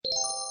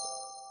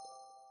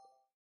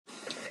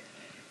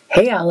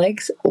Hey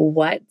Alex,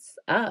 what's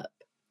up?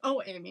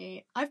 Oh,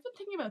 Amy, I've been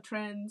thinking about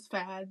trends,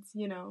 fads,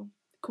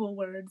 cool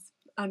words,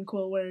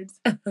 uncool words,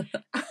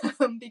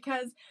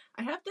 because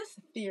I have this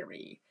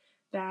theory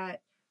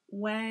that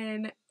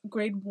when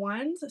grade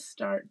ones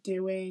start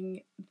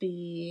doing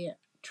the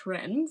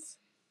trends,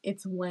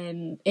 it's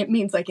when it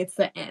means like it's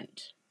the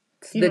end.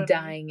 It's You the know what I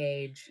mean? dying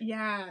age.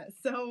 Yeah,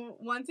 so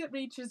once it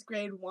reaches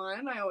grade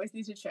one, I always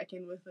need to check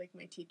in with like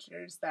my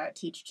teachers that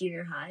teach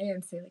junior high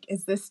and say like,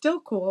 is this still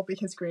cool?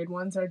 Because grade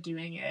ones are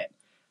doing it,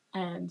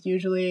 and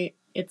usually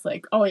it's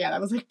like, oh yeah, that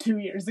was like 2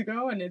 years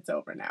ago, and it's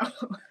over now.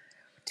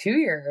 2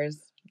 years.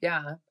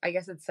 Yeah, I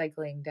guess it's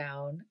cycling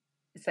down.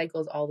 It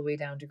cycles all the way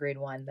down to grade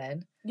one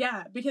then.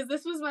 Yeah, because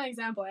this was my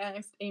example. I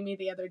asked Amy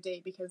the other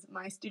day because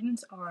my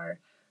students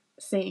are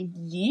saying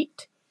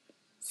yeet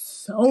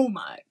so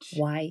much.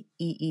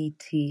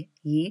 Y-E-E-T,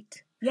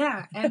 yeet.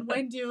 Yeah, and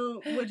would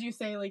you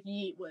say like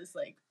yeet was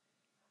like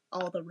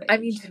all the rage? I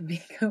mean, to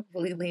be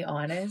completely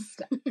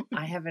honest,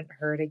 I haven't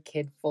heard a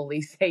kid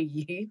fully say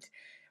yeet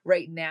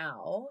right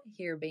now,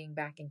 here being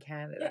back in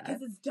Canada. Yeah,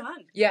 because it's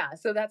done. Yeah,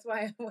 so that's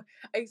why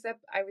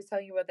except I was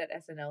telling you about that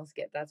SNL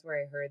skit. That's where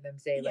I heard them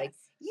say like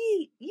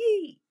yeet,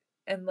 yeet.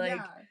 And like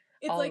yeah.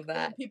 It's all like of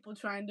that. old people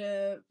trying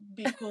to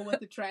be cool with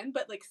the trend,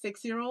 but like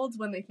 6-year-olds,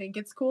 when they think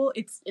it's cool,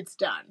 it's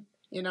done,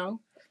 you know?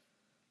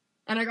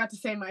 And I got to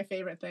say my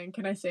favorite thing.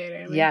 Can I say it,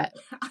 Amy? Yeah.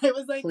 I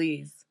was like,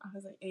 please. I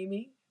was like,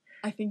 Amy,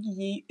 I think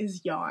yeet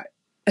is yacht.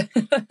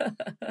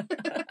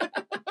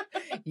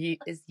 Yeet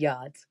is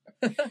yacht.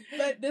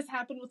 But this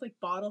happened with like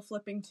bottle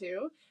flipping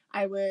too.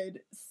 I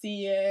would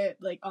see it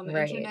like on the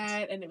Right.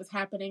 internet, and it was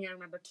happening. I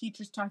remember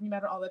teachers talking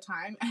about it all the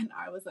time, and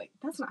I was like,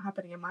 that's not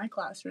happening in my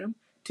classroom.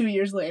 2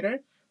 years later,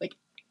 like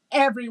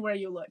everywhere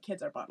you look,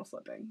 kids are bottle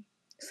flipping.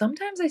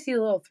 Sometimes I see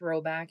a little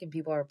throwback and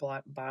people are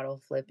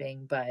bottle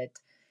flipping, but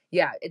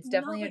yeah, it's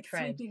definitely Not a like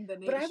trend. sweeping the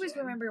But I always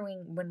nation. remember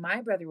when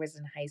my brother was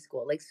in high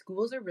school, like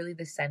schools are really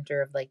the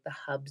center of like the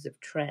hubs of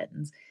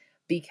trends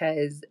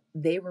because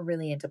they were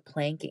really into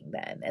planking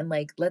then. And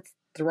like, let's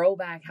throw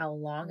back how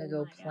long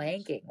ago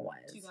planking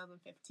was.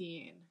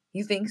 2015.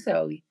 You think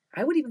so?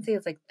 I would even say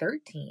it's like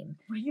 13.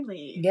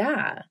 Really?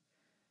 Yeah.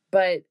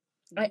 But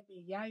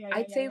Yeah.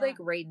 I'd say like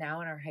right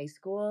now in our high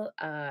school,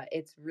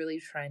 it's really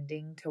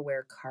trending to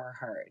wear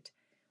Carhartt,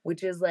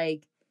 which is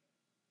like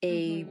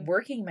a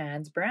working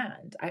man's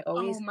brand.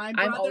 My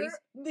brother,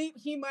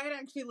 he might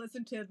actually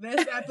listen to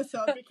this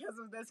episode because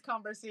of this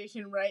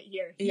conversation right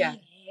here. He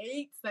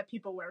hates that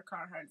people wear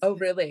Carhartt. Oh,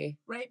 really?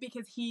 Right,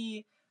 because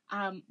he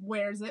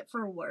wears it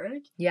for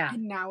work. Yeah.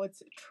 And now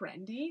it's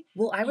trendy.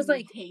 Well, I was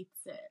like,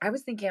 hates it. I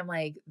was thinking, I'm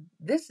like,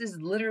 this is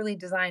literally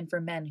designed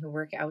for men who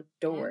work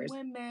outdoors.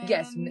 And women.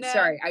 Yes,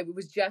 sorry, I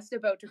was just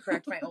about to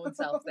correct my own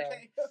self there.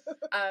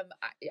 Okay.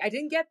 I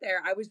didn't get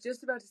there. I was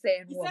just about to say,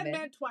 and you said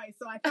men twice,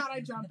 so I thought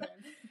I'd jump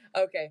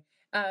in. Okay.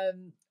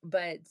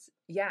 But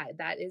yeah,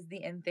 that is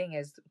the end thing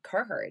is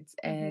Carhartts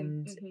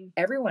and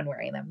everyone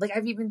wearing them. Like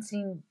I've even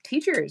seen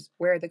teachers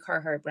wear the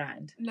Carhartt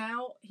brand.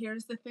 Now,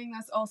 here's the thing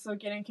that's also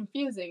getting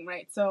confusing,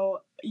 right? So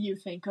you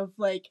think of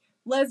like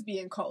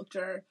lesbian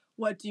culture.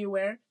 What do you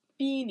wear?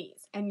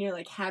 Beanies. And you're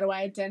like, how do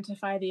I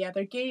identify the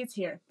other gays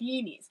here?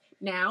 Beanies.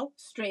 Now,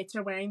 straights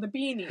are wearing the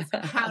beanies.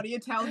 How do you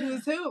tell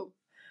who's who?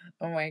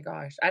 Oh my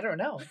gosh. I don't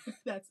know.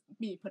 That's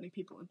me putting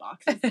people in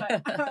boxes.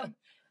 But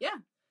yeah,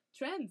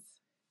 trends.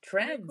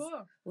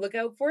 Cool. Look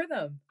out for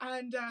them.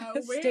 And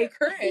stay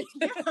current.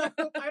 Yeah,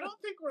 I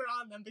don't think we're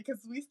on them because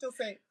we still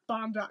say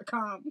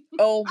bomb.com.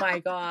 Oh my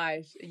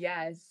gosh.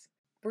 Yes.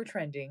 We're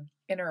trending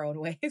in our own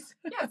ways.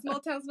 Yeah, small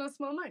towns, no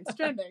small minds.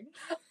 Trending.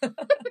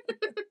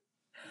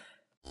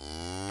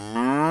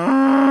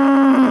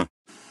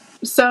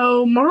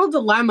 So, moral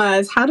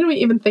dilemmas. How do we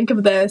even think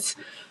of this?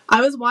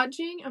 I was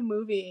watching a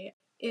movie.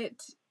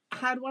 It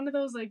had one of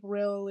those like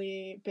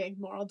really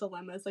big moral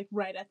dilemmas like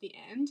right at the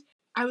end.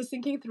 I was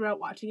thinking throughout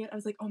watching it, I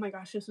was like, oh my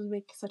gosh, this would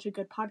make such a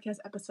good podcast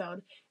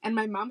episode. And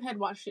my mom had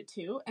watched it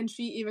too, and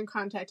she even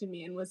contacted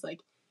me and was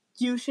like,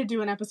 you should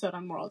do an episode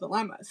on moral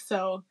dilemmas.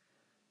 So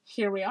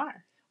here we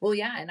are. Well,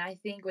 yeah, and I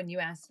think when you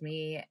asked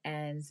me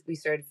and we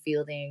started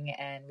fielding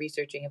and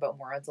researching about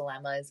moral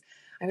dilemmas,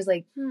 I was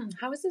like,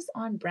 how is this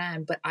on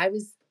brand? But I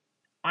was,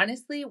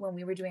 honestly, when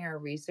we were doing our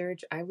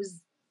research, I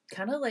was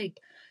kind of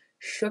like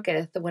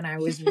shooketh when I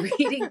was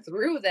reading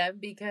through them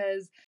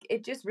because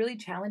it just really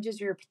challenges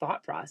your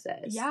thought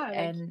process. Yeah,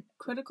 and like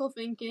critical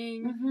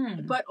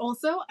thinking. But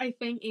also, I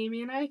think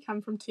Amy and I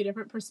come from two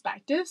different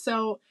perspectives,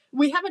 so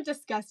we haven't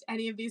discussed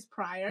any of these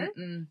prior.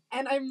 And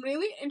I'm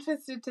really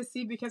interested to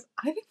see because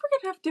I think we're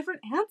gonna have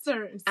different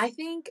answers. I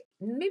think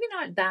maybe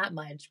not that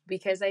much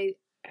because I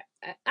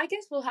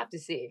guess we'll have to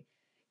see.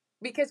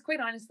 Because quite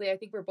honestly, I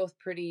think we're both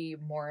pretty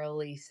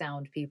morally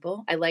sound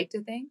people. I like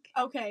to think.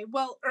 Okay,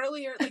 well,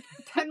 earlier, like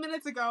 10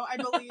 minutes ago, I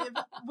believe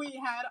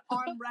we had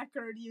on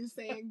record you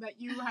saying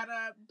that you had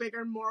a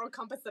bigger moral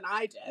compass than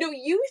I did. No,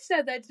 you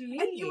said that to me.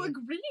 And you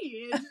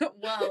agreed.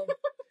 Well,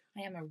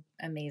 I am an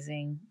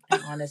amazing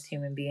and honest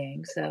human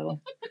being,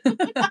 so.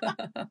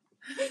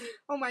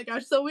 Oh my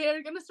gosh. So we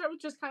are going to start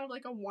with just kind of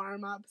like a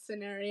warm-up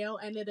scenario,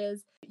 and it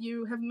is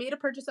you have made a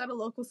purchase at a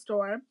local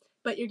store,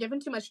 but you're given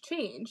too much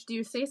change. Do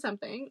you say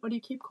something or do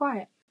you keep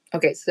quiet?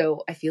 Okay,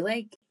 so I feel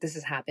like this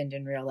has happened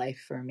in real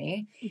life for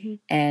me. Mhm.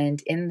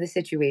 And in the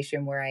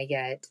situation where I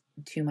get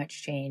too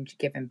much change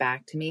given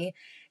back to me,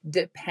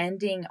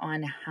 depending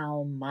on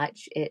how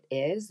much it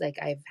is, like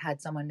I've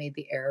had someone made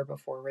the error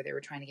before where they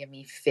were trying to give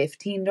me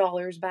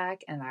 $15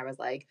 back, and I was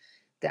like,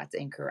 that's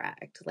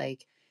incorrect.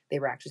 Like they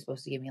were actually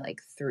supposed to give me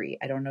like three.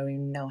 I don't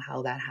even know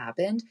how that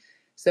happened.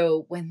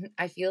 So when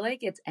I feel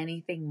like it's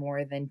anything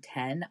more than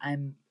 10,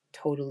 I'm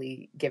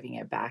totally giving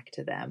it back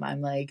to them. I'm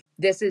like,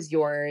 this is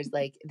yours.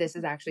 Like, this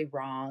is actually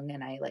wrong.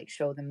 And I like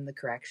show them the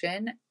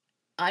correction.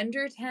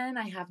 Under 10,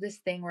 I have this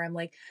thing where I'm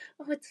like,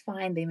 oh, it's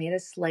fine. They made a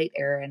slight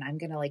error and I'm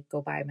going to like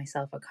go buy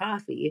myself a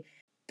coffee.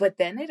 But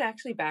then it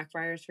actually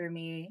backfires for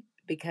me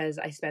because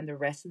I spend the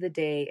rest of the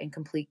day in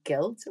complete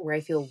guilt where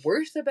I feel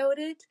worse about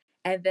it.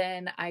 And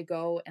then I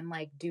go and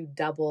like do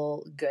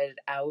double good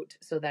out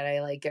so that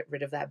I like get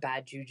rid of that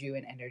bad juju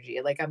and energy.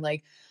 Like, I'm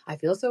like, I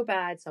feel so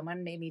bad.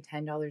 Someone made me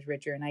 $10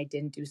 richer and I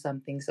didn't do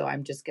something. So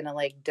I'm just going to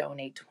like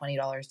donate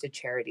 $20 to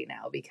charity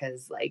now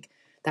because like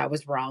that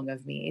was wrong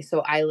of me.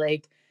 So I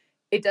like,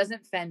 it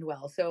doesn't fend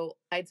well. So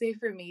I'd say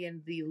for me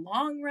in the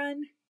long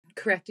run,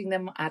 correcting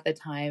them at the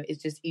time is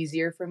just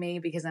easier for me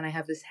because then I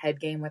have this head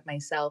game with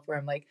myself where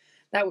I'm like,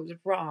 that was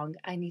wrong.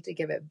 I need to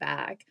give it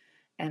back.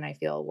 And I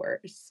feel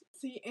worse.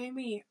 See,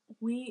 Amy,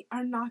 we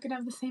are not going to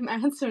have the same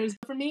answers.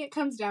 For me, it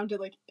comes down to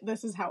like,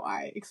 this is how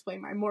I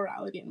explain my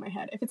morality in my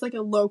head. If it's like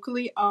a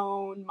locally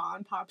owned mom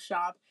and pop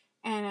shop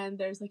and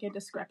there's like a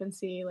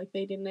discrepancy, like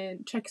they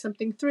didn't check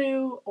something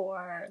through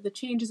or the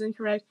change is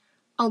incorrect,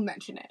 I'll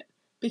mention it.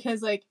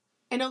 Because like,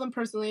 I know them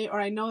personally or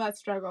I know that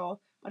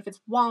struggle. But if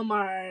it's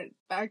Walmart,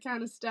 that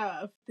kind of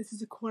stuff, this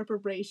is a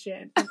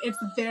corporation and it's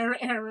their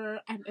error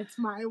and it's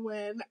my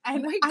win.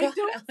 And my I God,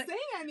 don't Alex. say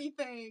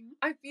anything.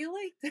 I feel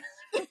like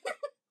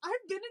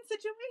I've been in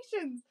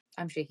situations.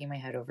 I'm shaking my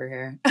head over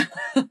here.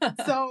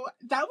 So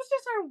that was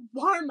just our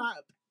warm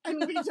up,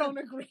 and we don't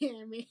agree,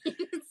 Amy.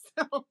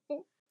 So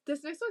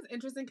this next one's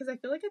interesting because I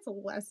feel like it's a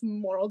less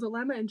moral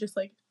dilemma and just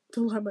like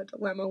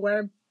dilemma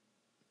where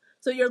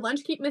so your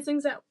lunch keep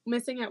missing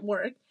at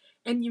work,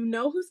 and you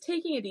know who's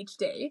taking it each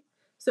day.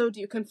 So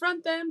do you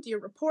confront them? Do you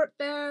report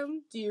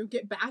them? Do you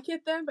get back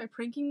at them by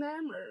pranking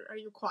them, or are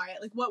you quiet?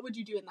 Like, what would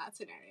you do in that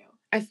scenario?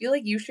 I feel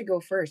like you should go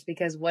first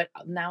because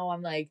now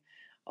I'm like,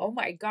 oh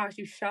my gosh,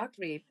 you shocked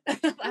me.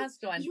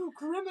 Last one. You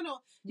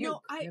criminal.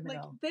 No, I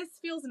like this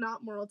feels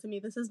not moral to me.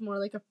 This is more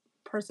like a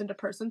person to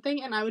person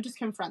thing, and I would just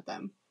confront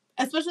them.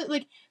 Especially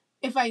like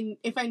if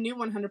I knew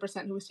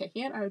 100% who was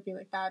taking it, I would be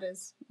like, that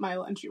is my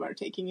lunch, you are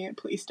taking it,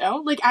 please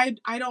don't. Like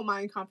I don't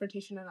mind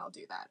confrontation and I'll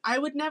do that. I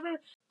would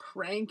never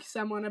prank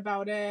someone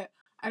about it.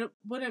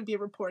 Wouldn't be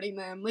reporting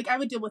them. Like I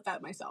would deal with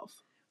that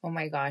myself. Oh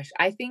my gosh.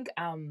 I think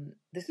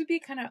this would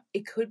be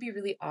it could be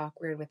really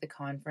awkward with the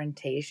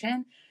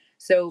confrontation.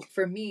 So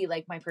for me,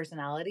 like my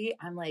personality,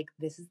 I'm like,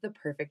 this is the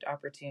perfect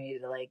opportunity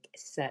to like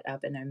set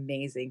up an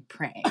amazing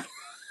prank.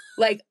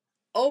 Like,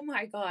 oh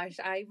my gosh,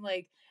 I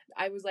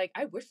was like,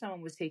 I wish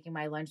someone was taking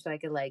my lunch so I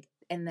could like,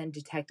 and then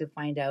detective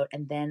find out.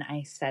 And then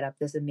I set up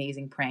this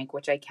amazing prank,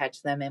 which I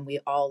catch them and we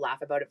all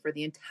laugh about it for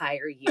the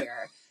entire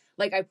year.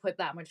 Like I would put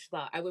that much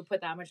thought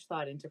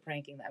into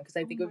pranking them because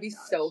I think it would be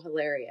so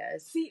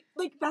hilarious. See,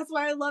 like that's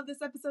why I love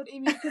this episode,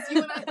 Amy, because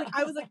you and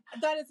I was like,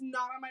 that is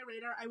not on my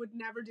radar. I would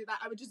never do that.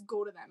 I would just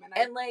go to them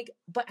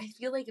but I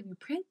feel like if you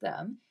prank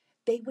them,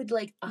 they would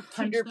like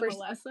 100%.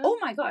 Oh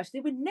my gosh, they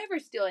would never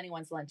steal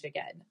anyone's lunch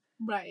again.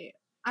 Right.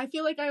 I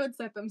feel like I would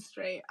set them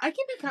straight. I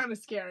can be kind of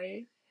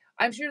scary.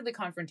 I'm sure the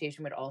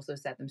confrontation would also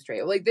set them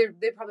straight. Like they're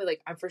probably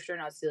like, I'm for sure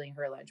not stealing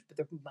her lunch, but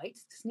they might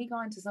sneak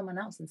on to someone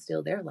else and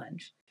steal their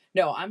lunch.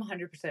 No, I'm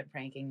 100%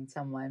 pranking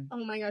someone.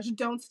 Oh my gosh,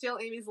 don't steal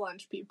Amy's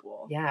lunch,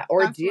 people. Yeah,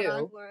 or that's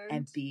do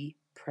and be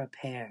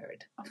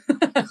prepared.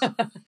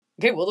 Oh.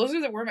 Okay, well, those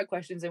are the warm-up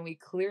questions, and we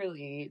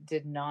clearly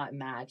did not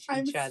match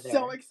each other. I'm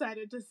so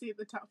excited to see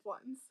the tough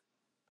ones.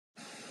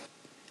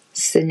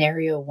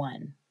 Scenario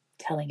 1,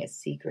 telling a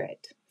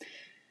secret.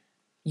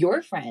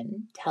 Your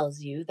friend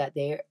tells you that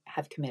they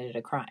have committed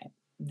a crime.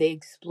 They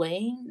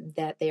explain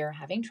that they are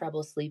having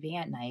trouble sleeping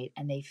at night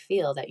and they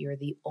feel that you're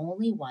the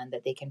only one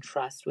that they can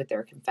trust with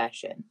their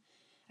confession.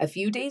 A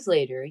few days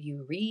later,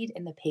 you read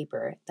in the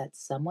paper that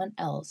someone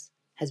else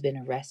has been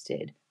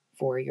arrested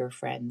for your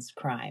friend's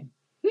crime.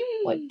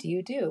 What do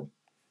you do?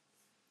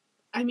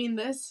 I mean,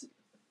 this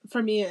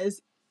for me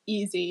is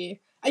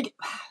easy.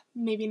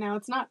 Maybe now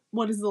it's not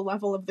what is the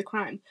level of the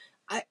crime.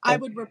 I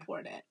would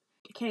report it.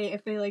 Okay,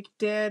 if they like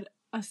did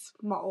a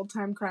small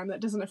time crime that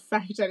doesn't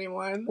affect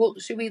anyone. Well,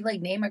 should we like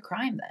name a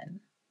crime then?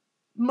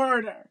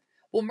 Murder.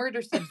 Well,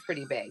 murder seems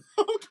pretty big.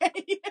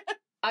 Okay.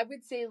 I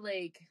would say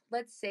like,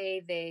 let's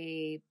say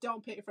they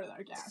don't pay for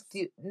their gas.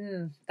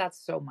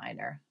 That's so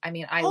minor. I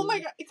mean, oh my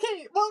god.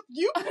 Okay, well,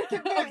 you pick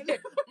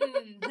it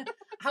then.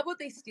 How about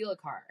they steal a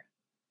car?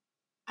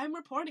 I'm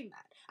reporting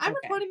that. I'm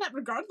reporting that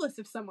regardless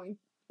if someone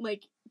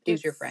like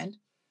is your friend.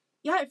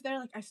 Yeah, if they're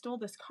like, I stole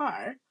this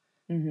car.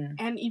 Mm-hmm.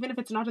 And even if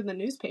it's not in the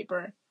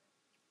newspaper,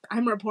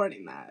 I'm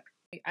reporting that.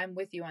 I'm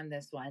with you on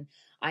this one.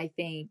 I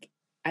think,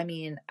 I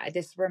mean,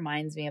 this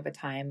reminds me of a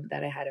time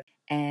that I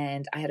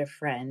had a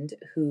friend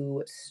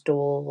who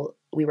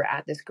we were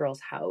at this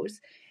girl's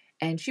house,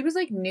 and she was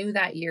like new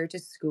that year to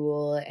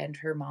school, and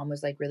her mom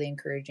was like really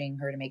encouraging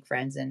her to make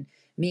friends. And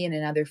me and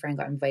another friend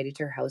got invited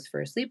to her house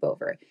for a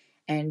sleepover.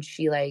 And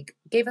she like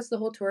gave us the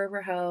whole tour of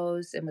her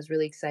house and was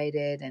really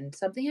excited. And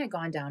something had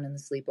gone down in the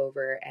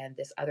sleepover, and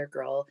this other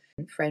girl,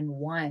 friend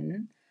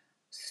one,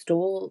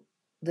 stole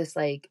this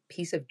like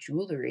piece of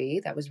jewelry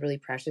that was really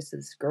precious to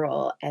this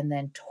girl and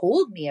then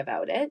told me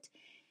about it.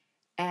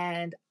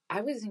 And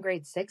I was in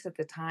grade 6 at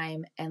the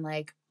time, and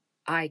like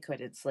I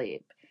couldn't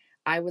sleep.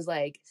 I was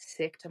like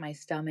sick to my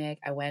stomach.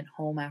 I went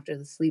home after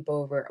the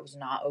sleepover. I was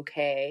not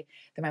okay.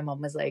 Then my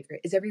mom was like,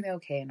 "Is everything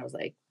okay?" And I was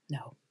like,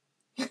 "No,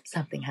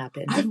 something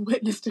happened. I've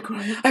witnessed a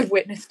crime. I've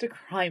witnessed a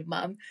crime,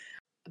 Mom."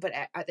 But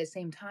at the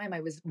same time,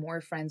 I was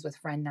more friends with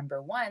friend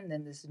number 1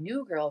 than this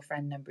new girl,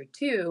 friend number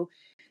 2.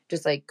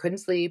 Just like couldn't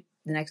sleep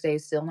the next day,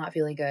 still not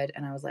feeling good.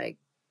 And I was like,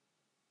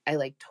 I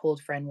like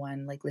told friend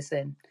 1, like,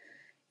 listen,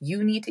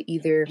 you need to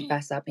either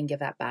fess up and give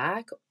that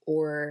back,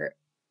 or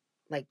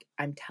like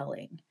I'm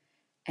telling.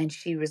 And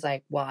she was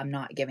like, well, I'm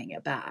not giving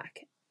it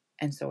back.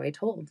 And so I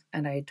told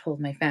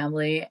my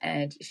family,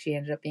 and she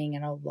ended up being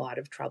in a lot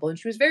of trouble. And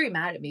she was very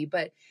mad at me,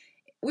 but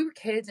we were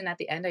kids. And at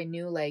the end, I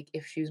knew like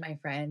if she was my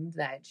friend,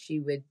 that she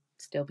would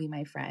still be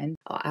my friend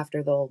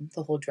after the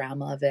whole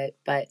drama of it.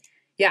 But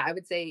yeah, I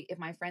would say if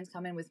my friends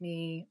come in with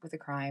me with a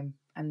crime,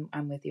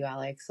 I'm with you,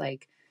 Alex.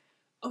 Like,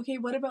 okay,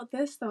 what about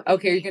this though?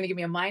 Okay, Amy? You're gonna give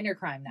me a minor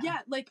crime now. Yeah,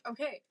 like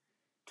okay,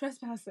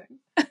 trespassing.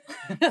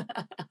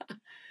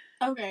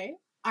 Okay,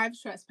 I've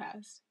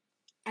trespassed,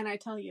 and I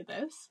tell you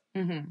this,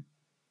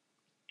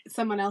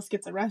 someone else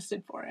gets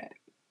arrested for it.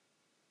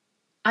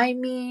 I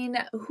mean,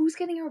 who's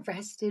getting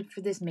arrested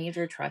for this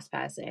major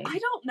trespassing? I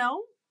don't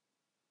know.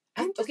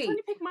 I'm just trying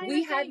to pick minor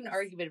We had an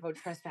argument about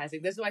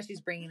trespassing. This is why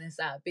she's bringing this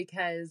up,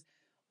 because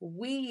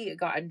we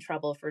got in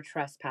trouble for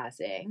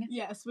trespassing.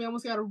 Yes, we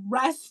almost got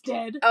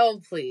arrested.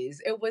 Oh,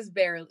 please. It was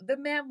barely. The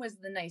man was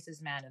the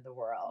nicest man in the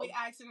world. We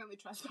accidentally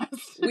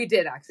trespassed. We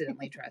did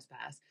accidentally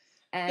trespass.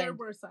 And there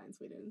were signs,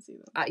 we didn't see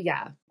them.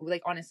 Yeah,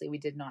 like honestly, we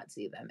did not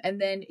see them.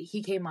 And then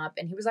he came up,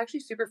 and he was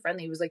actually super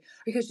friendly. He was like,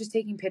 "Are you guys just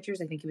taking pictures?"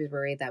 I think he was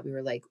worried that we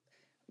were like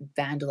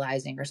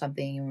vandalizing or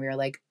something, and we were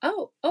like,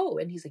 oh,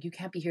 and he's like, "You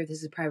can't be here,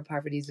 this is private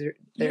property."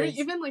 You're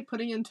even like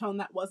putting in tone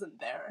that wasn't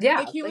there. Yeah,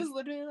 like he was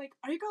literally like,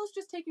 "Are you girls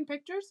just taking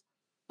pictures?"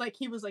 Like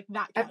he was like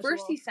that casual. At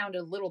first he sounded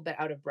a little bit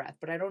out of breath,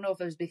 but I don't know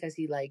if it was because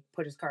he like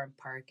put his car in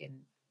park and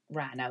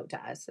ran out to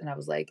us, and I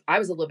was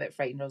a little bit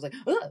frightened. I was like,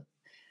 ugh.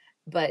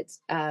 But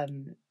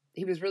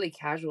he was really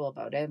casual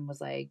about it and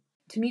was like,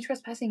 to me,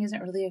 trespassing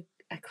isn't really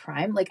a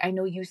crime. Like, I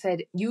know you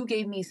said, you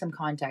gave me some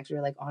context.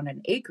 You're like, on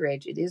an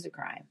acreage, it is a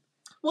crime.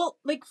 Well,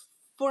 like,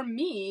 for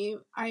me,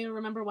 I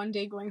remember one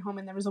day going home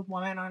and there was a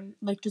woman on,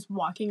 like, just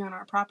walking on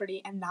our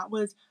property, and that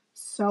was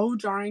so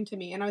jarring to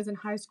me. And I was in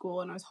high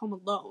school and I was home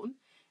alone,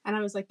 and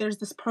I was like, there's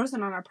this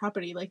person on our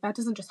property. Like, that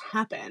doesn't just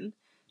happen,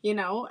 you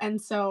know?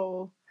 And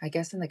so... I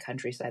guess in the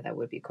countryside, that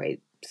would be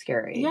quite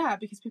scary. Yeah,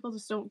 because people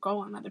just don't go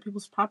on other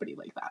people's property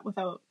like that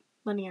without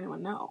letting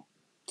anyone know.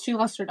 She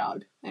lost her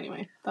dog.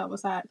 Anyway, that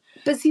was that.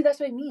 But see, that's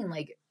what I mean.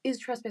 Like, is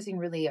trespassing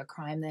really a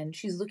crime then?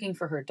 She's looking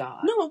for her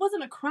dog. No, it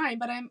wasn't a crime,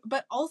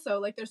 but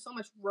also, like, there's so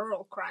much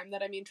rural crime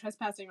that, I mean,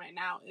 trespassing right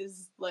now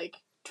is, like,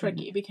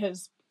 tricky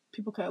because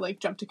people could, like,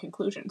 jump to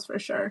conclusions for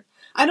sure.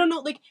 I don't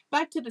know, like,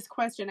 back to this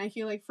question, I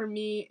feel like for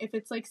me, if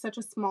it's, like, such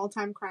a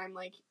small-time crime,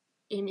 like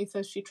Amy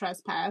says she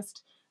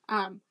trespassed,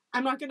 I'm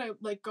not gonna,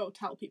 like, go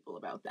tell people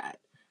about that.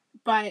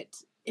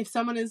 But if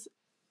someone is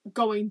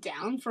going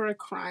down for a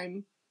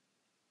crime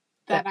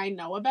that I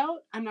know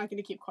about, I'm not going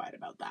to keep quiet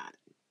about that.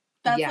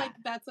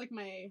 That's like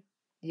my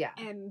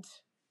end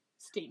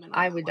statement.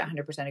 I would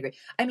 100% agree.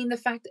 I mean,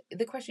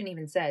 the question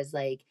even says,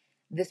 like,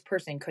 this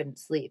person couldn't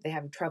sleep. They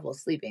have trouble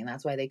sleeping.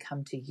 That's why they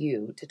come to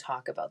you to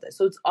talk about this.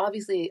 So it's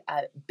obviously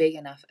a big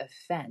enough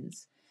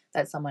offense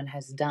that someone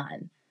has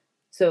done.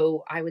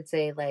 So I would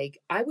say,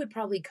 like, I would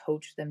probably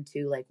coach them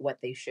to, like, what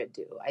they should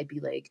do. I'd be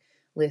like,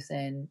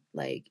 listen,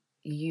 like,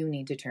 you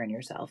need to turn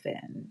yourself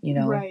in, you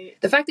know? Right.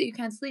 The fact that you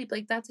can't sleep,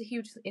 like, that's a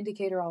huge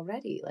indicator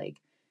already.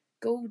 Like,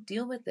 go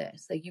deal with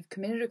this. Like, you've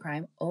committed a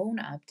crime, own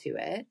up to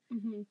it.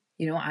 Mm-hmm.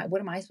 You know, what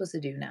am I supposed to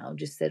do now?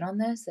 Just sit on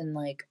this and,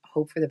 like,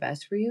 hope for the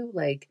best for you?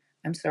 Like,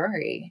 I'm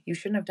sorry. You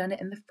shouldn't have done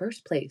it in the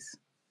first place.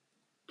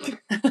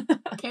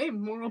 Okay,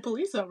 moral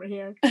police over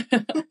here.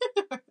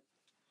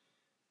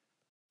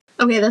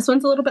 Okay, this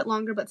one's a little bit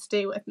longer, but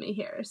stay with me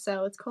here.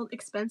 So it's called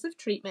Expensive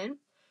Treatment.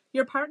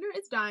 Your partner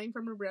is dying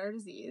from a rare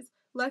disease.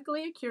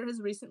 Luckily, a cure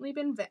has recently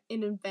been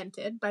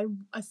invented by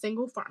a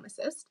single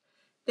pharmacist.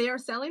 They are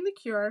selling the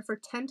cure for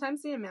 10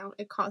 times the amount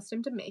it cost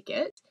him to make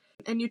it,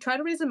 and you try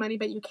to raise the money,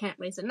 but you can't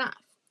raise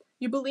enough.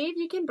 You believe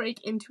you can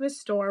break into his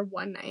store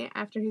one night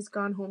after he's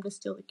gone home to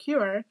steal the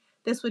cure.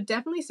 This would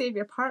definitely save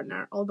your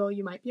partner, although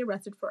you might be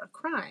arrested for a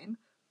crime.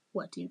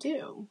 What do you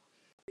do?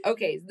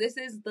 Okay, this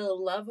is the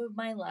love of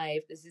my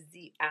life. This is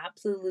the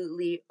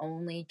absolutely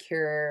only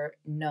cure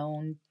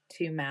known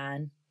to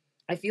man.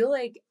 I feel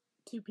like,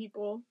 Two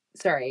people.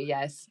 sorry,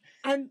 yes.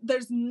 And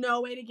there's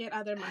no way to get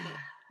other money.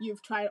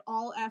 You've tried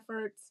all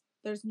efforts.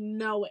 There's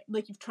no way.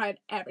 Like, you've tried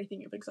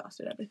everything. You've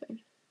exhausted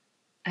everything.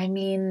 I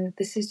mean,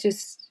 this is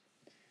just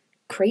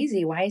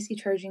crazy. Why is he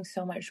charging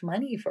so much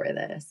money for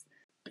this?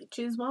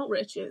 Bitches want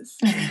riches.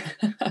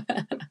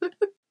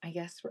 I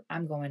guess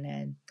I'm going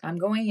in. I'm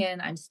going in.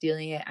 I'm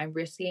stealing it. I'm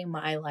risking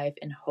my life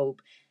in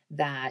hope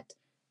that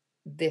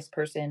this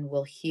person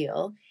will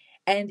heal.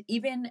 And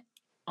even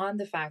on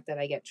the fact that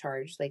I get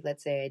charged, like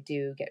let's say I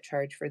do get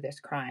charged for this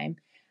crime,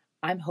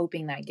 I'm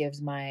hoping that gives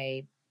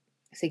my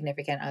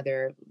significant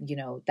other,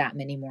 that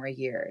many more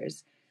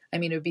years. I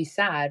mean, it would be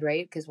sad,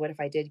 right? Because what if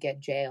I did get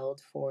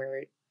jailed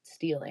for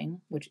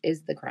stealing, which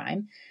is the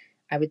crime?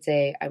 I would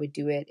say I would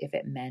do it if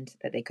it meant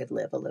that they could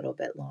live a little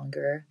bit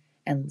longer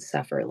and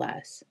suffer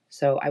less.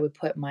 So I would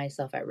put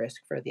myself at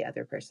risk for the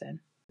other person.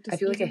 I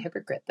feel like a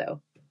hypocrite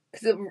though.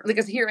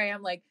 Because here I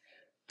am like,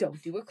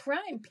 don't do a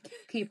crime,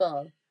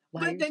 people.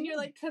 Why but then you're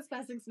like,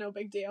 trespassing's no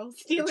big deal.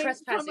 Stealing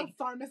from a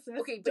pharmacist,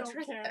 okay, but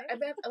don't care. I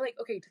meant, like,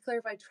 okay, to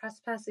clarify,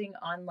 trespassing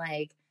on,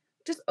 like,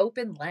 just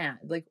open land.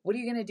 Like, what are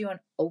you going to do on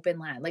open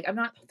land? Like, I'm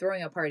not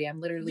throwing a party.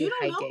 I'm literally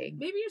hiking. Know.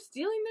 Maybe you're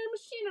stealing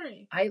their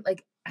machinery.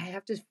 I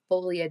have to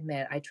fully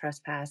admit, I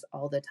trespass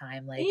all the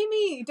time. Like,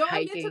 Amy, don't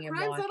admit to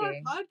crimes on our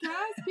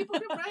podcast. People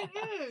can write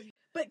in.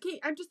 But Kate,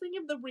 I'm just thinking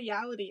of the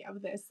reality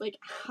of this. Like,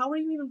 how are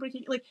you even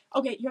breaking? Like,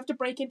 okay, you have to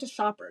break into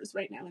Shoppers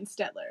right now in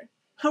Stettler.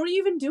 How are you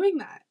even doing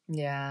that?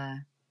 Yeah.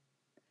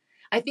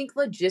 I think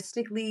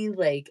logistically,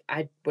 like,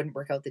 I wouldn't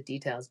work out the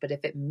details, but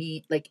if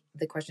like,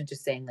 the question's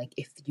just saying, like,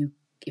 if you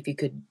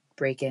could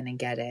break in and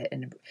get it,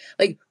 and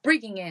like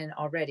breaking in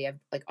already,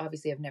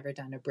 obviously I've never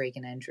done a break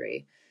and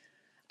entry.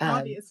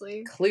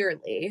 Obviously.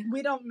 Clearly.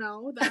 We don't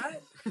know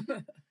that.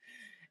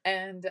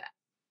 And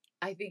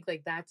I think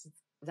like that's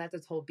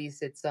its whole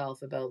beast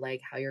itself about like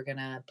how you're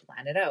gonna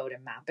plan it out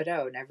and map it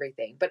out and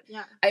everything. But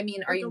yeah, I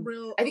mean, I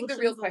think the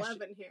real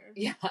question here.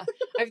 Yeah.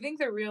 I think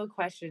the real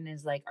question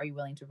is like, are you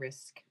willing to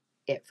risk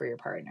it for your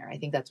partner? I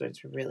think that's what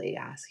it's really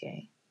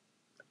asking.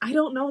 I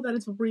don't know that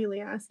it's really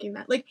asking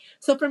that. Like,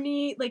 so for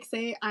me, like,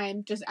 say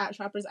I'm just at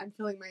Shoppers, I'm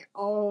filling my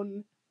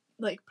own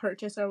like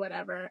purchase or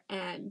whatever,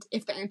 and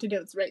if the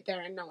antidote's right there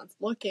and no one's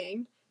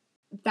looking,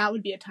 that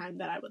would be a time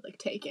that I would like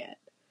take it.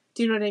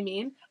 Do you know what I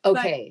mean?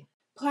 Okay.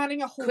 But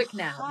planning a whole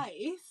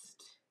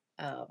heist.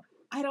 Oh.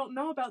 I don't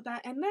know about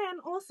that. And then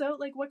also,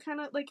 like, what kind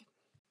of, like,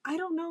 I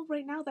don't know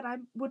right now that I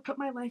would put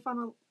my life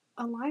on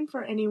a line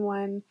for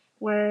anyone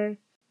where...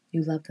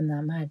 You love them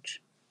that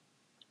much.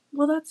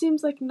 Well, that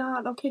seems like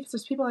not okay, because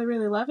there's people I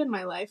really love in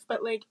my life,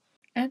 but, like...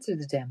 Answer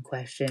the damn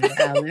question,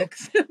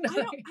 Alex.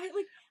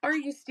 Are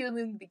you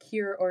stealing the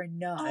cure or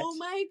not? Oh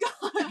my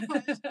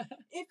gosh.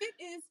 If it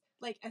is,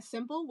 like, a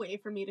simple way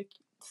for me to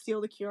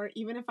steal the cure,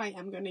 even if I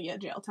am going to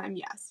get jail time,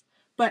 yes.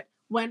 But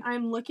when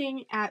I'm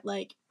looking at,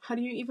 like, how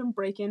do you even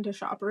break into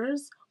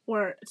Shoppers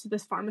or to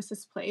this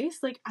pharmacist's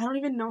place, like, I don't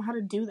even know how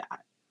to do that.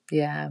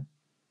 Yeah.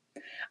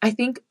 I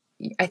think,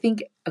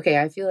 okay,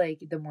 I feel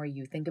like the more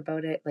you think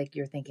about it, like,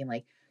 you're thinking,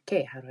 like,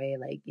 okay, how do I,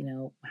 like,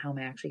 how am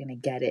I actually going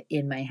to get it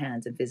in my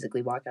hands and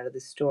physically walk out of the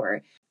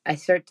store? I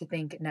start to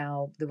think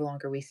now, the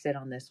longer we sit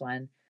on this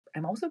one,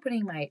 I'm also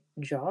putting my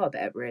job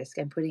at risk.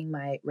 I'm putting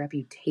my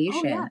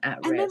reputation at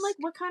risk. And then, like,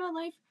 what kind of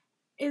life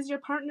is your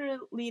partner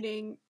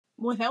leading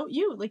without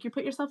you? Like, you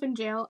put yourself in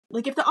jail.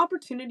 Like, if the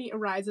opportunity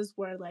arises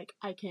where, like,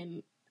 I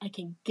can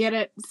get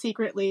it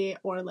secretly,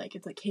 or, like,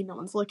 it's like, hey, no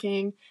one's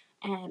looking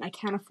and I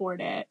can't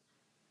afford it,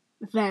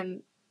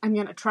 then I'm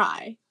going to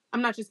try.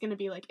 I'm not just going to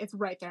be like, it's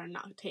right there and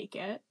not take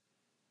it.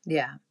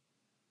 Yeah.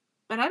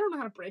 But I don't know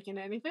how to break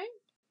into anything.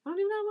 I don't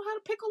even know how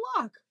to pick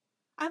a lock.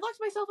 I locked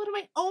myself out of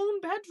my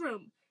own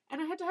bedroom, and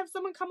I had to have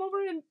someone come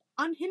over and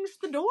unhinge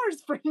the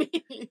doors for me.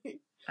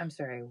 I'm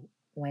sorry,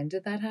 when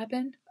did that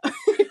happen?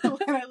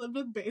 When I lived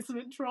with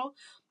Basement Troll.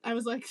 I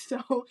was, like,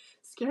 so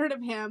scared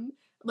of him.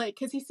 Like,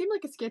 because he seemed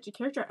like a sketchy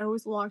character. I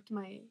always locked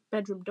my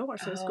bedroom door,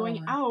 so I was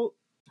going out,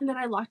 and then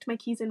I locked my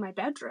keys in my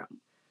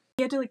bedroom.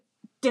 He had to, like,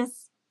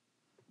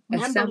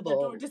 disassemble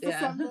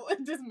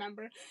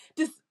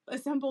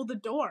the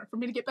door for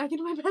me to get back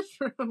into my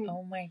bedroom.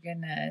 Oh my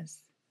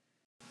goodness.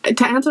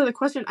 To answer the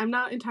question, I'm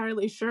not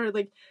entirely sure.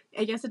 Like,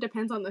 I guess it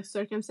depends on the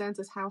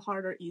circumstances, how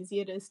hard or easy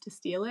it is to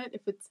steal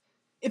it.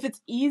 If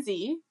it's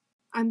easy,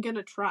 I'm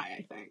gonna try,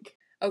 I think.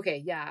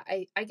 Okay, yeah,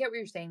 I get what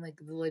you're saying, like,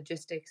 the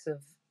logistics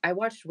of... I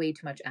watched way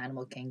too much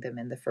Animal Kingdom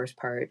in the first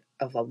part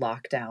of a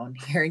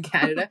lockdown here in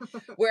Canada,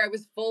 where I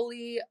was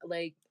fully,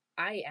 like,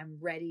 I am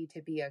ready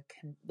to be a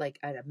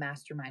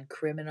mastermind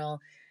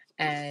criminal.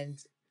 And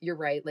you're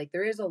right, like,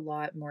 there is a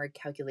lot more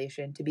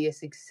calculation to be a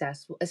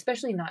successful,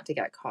 especially not to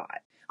get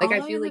caught. Like,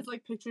 I feel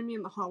like picture me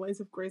in the hallways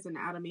of Grey's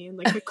Anatomy, and,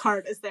 like, the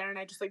card is there, and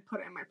I just, like, put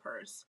it in my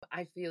purse.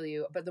 I feel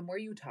you, but the more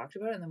you talked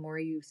about it and the more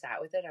you sat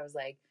with it, I was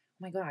like, oh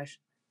my gosh,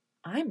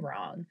 I'm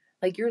wrong.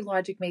 Like, your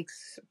logic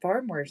makes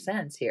far more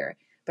sense here.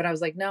 But I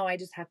was like, no, I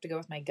just have to go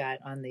with my gut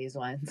on these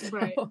ones.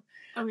 Right.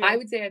 Okay. I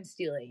would say I'm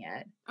stealing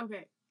it.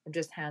 Okay.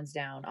 Just hands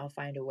down, I'll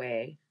find a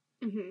way.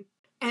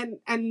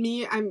 And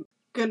me, I'm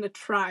gonna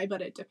try,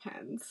 but it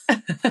depends.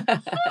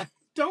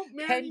 Don't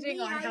marry Depending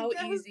me, on how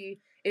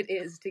easy it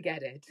is to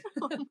get it.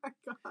 Oh my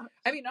god.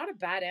 I mean, not a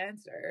bad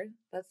answer.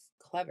 That's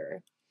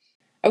clever.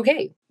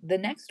 Okay, the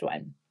next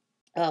one.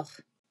 Ugh,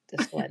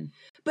 this one.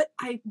 But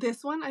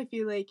this one I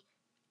feel like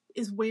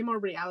is way more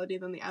reality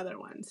than the other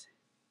ones.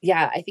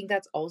 Yeah, I think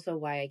that's also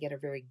why I get a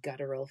very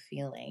guttural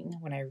feeling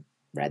when I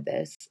read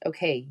this.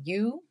 Okay,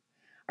 you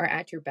are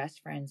at your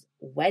best friend's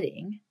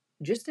wedding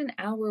just an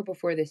hour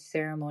before the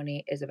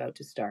ceremony is about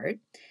to start.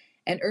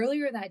 And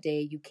earlier that day,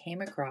 you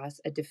came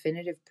across a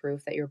definitive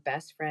proof that your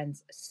best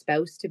friend's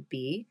spouse to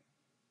be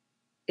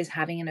is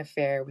having an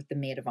affair with the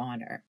maid of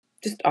honor.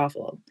 Just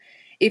awful.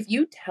 If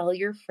you tell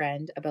your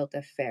friend about the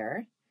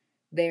affair,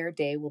 their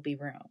day will be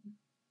ruined.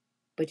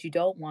 But you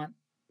don't want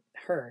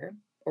her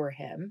or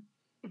him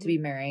to be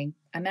marrying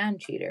a man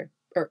cheater.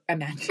 Or a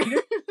man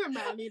cheater? A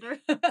man eater.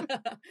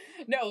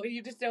 No,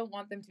 you just don't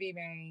want them to be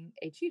marrying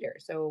a cheater.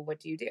 So what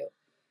do you do?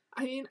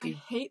 I mean, I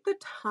hate the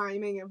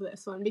timing of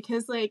this one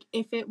because, like,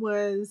 if it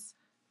was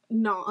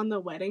not on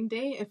the wedding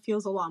day, it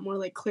feels a lot more,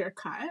 like,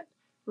 clear-cut,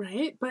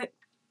 right? But,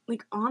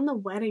 like, on the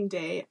wedding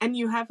day, and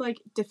you have,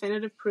 like,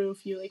 definitive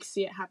proof, you, like,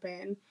 see it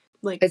happen,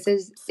 like, It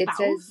says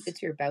spouse.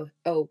 it's your spouse.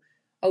 Oh,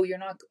 you're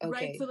not,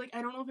 okay. Right, so, like,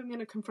 I don't know if I'm going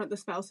to confront the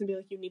spouse and be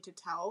like, you need to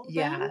tell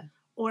Yeah. them,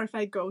 or if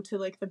I go to,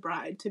 like, the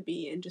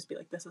bride-to-be and just be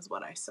like, this is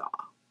what I saw.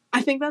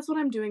 I think that's what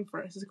I'm doing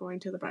first, is going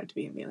to the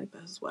bride-to-be and being like,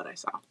 this is what I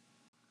saw.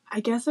 I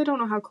guess I don't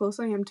know how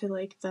close I am to,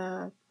 like,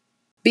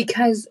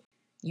 because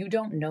you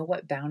don't know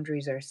what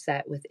boundaries are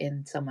set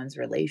within someone's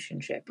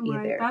relationship either.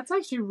 Right, that's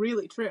actually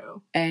really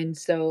true. And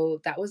so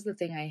that was the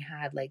thing I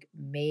had, like,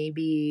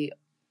 maybe,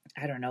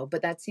 I don't know,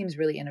 but that seems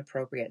really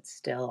inappropriate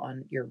still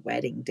on your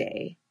wedding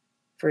day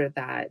for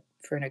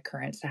an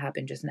occurrence to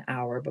happen just an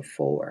hour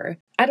before.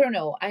 I don't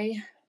know.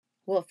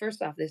 Well,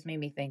 first off, this made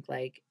me think,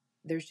 like,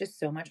 there's just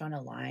so much on the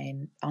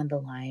line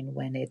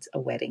when it's a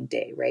wedding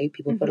day, right?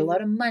 People put a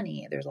lot of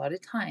money. There's a lot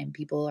of time.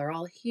 People are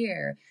all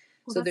here.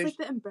 Well, so that's like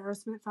the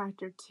embarrassment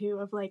factor too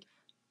of, like,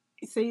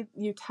 say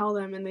you tell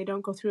them and they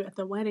don't go through at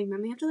the wedding,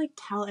 then they have to, like,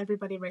 tell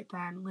everybody right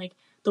then, like,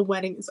 the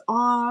wedding is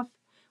off.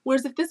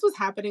 Whereas if this was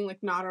happening,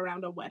 like, not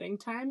around a wedding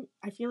time,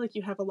 I feel like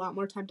you have a lot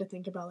more time to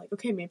think about, like,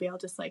 okay, maybe I'll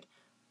just, like,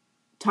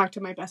 talk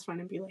to my best friend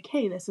and be like,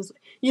 hey, this is,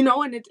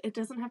 and it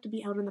doesn't have to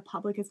be out in the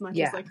public as much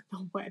as, like,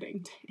 the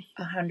wedding day.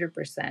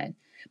 100%.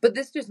 But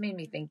this just made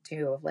me think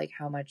too of, like,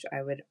 how much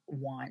I would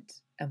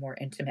want a more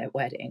intimate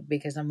wedding,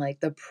 because I'm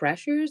like, the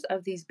pressures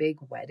of these big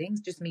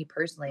weddings, just me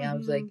personally, I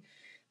was like,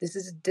 this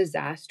is a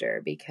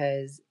disaster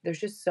because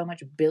there's just so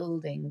much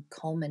building,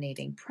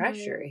 culminating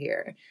pressure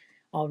here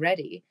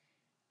already,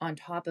 on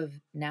top of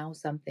now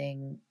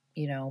something,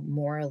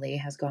 morally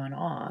has gone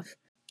off.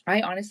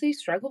 I honestly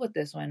struggle with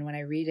this one when I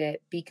read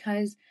it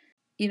because,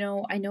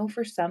 I know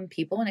for some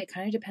people, and it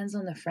kind of depends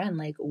on the friend,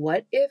 like,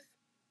 what if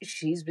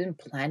she's been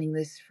planning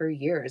this for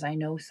years? I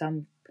know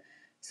some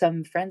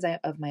friends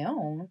of my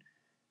own,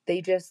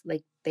 they just,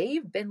 like,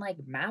 they've been, like,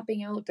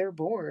 mapping out their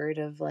board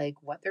of, like,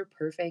 what their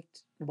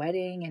perfect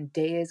wedding and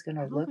day is going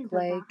to look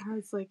like. That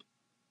has, like,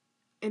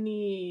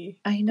 anything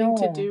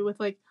to do with,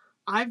 like,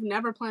 I've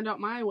never planned out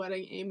my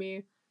wedding,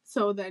 Amy,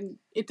 so then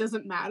it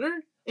doesn't matter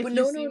if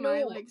you see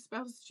my like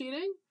spouse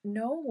cheating.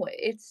 No,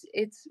 it's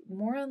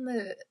more on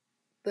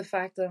the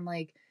fact that I'm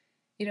like,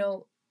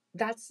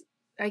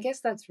 I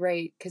guess that's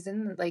right, because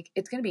then, like,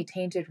 it's going to be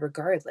tainted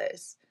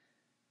regardless,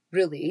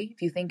 really,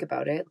 if you think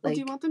about it. Like, do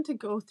you want them to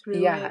go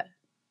through it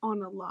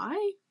on a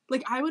lie?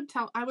 Like, I would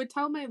tell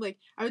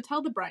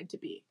the bride to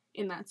be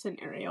in that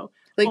scenario,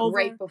 like,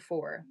 right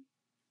before.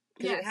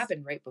 Because it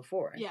happened right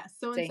before. Yes.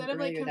 So instead of,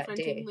 like,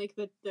 confronting, like,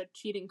 the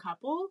cheating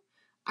couple,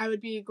 I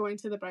would be going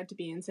to the bride to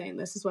be and saying,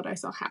 this is what I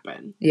saw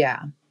happen.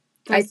 Yeah.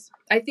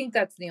 I think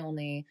that's the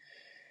only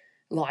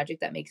logic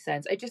that makes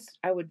sense. I just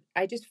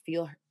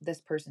feel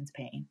this person's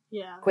pain.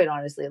 Yeah. Quite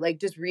honestly. Like,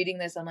 just reading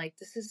this, I'm like,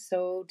 this is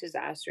so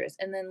disastrous.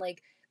 And then,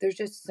 like, there's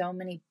just so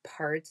many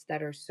parts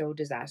that are so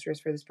disastrous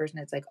for this person.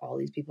 It's like, all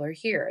these people are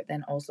here.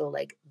 Then also,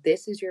 like,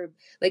 this is your,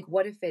 like,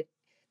 what if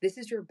this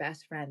is your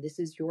best friend. This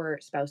is your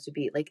spouse to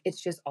be. Like,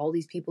 it's just all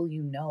these people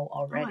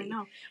already. Oh, I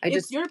know.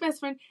 It's your best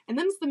friend. And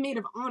then it's the maid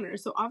of honor.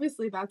 So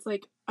obviously that's,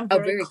 like, a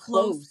very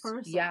close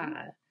person.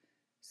 Yeah.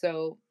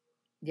 So,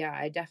 yeah,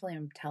 I definitely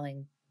am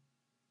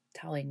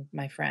telling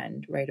my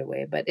friend right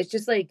away. But it's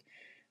just, like,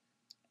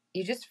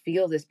 you just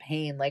feel this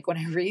pain. Like, when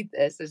I read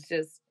this, it's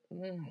just,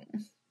 I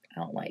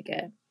don't like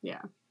it.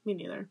 Yeah, me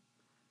neither.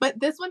 But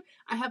this one,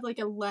 I have, like,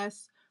 a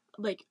less,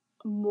 like,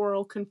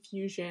 moral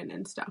confusion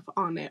and stuff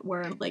on it,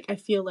 where, like, I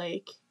feel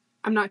like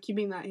I'm not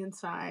keeping that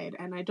inside,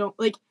 and I don't,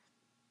 like,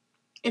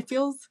 it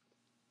feels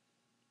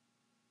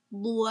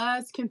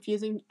less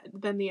confusing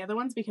than the other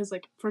ones because,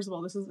 like, first of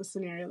all, this is a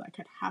scenario that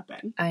could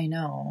happen. I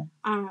know.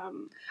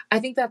 I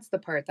think that's the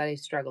part that I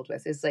struggled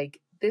with, is, like,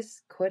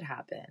 this could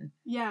happen.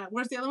 Yeah,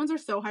 whereas the other ones are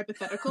so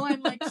hypothetical.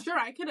 I'm like, sure,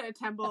 I could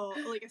assemble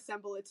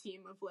a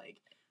team of, like,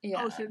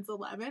 Yeah. Ocean's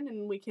 11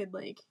 and we could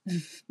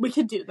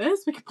do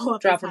this. We could pull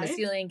up Drop this from the height.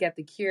 ceiling, get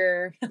the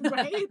cure.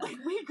 Right? Like,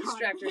 we got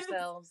Distract this.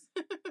 ourselves.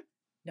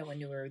 No one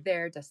knew we were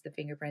there. Dust the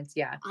fingerprints.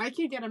 Yeah. I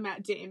could get a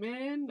Matt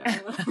Damon.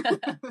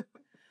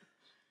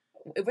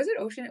 Was it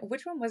Ocean?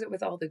 Which one was it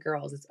with all the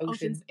girls? It's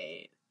Ocean's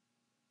 8.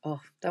 Oh,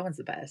 that one's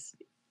the best.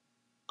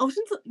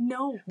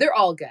 No. They're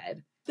all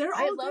good. They're all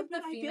I good, love the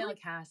but I feel female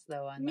like cast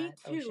though on me that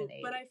too. Ocean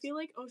 8. But I feel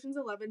like Ocean's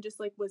 11 just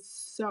like was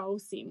so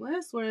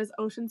seamless, whereas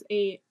Ocean's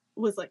 8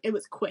 was like it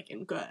was quick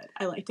and good.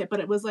 I liked it, but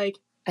it was like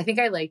I think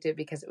I liked it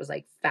because it was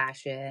like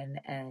fashion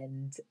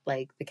and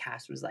like the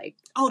cast was like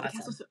the awesome.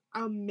 cast was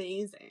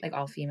amazing. Like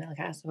all female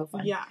cast, so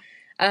fun. Yeah.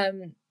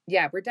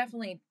 Yeah,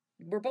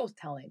 we're both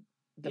telling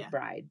the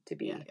bride to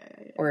be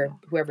or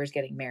whoever's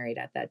getting married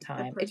at that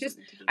time. It just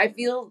I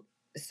feel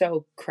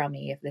so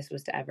crummy if this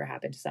was to ever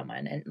happen to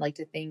someone, and like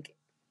to think,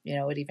 you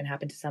know, it even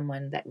happened to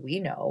someone that we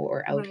know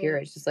or out here.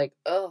 It's just like,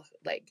 ugh,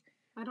 like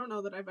I don't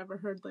know that I've ever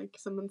heard like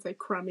someone say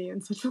crummy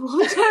in such a long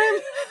time.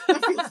 I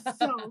feel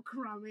so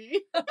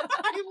crummy.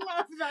 I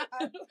love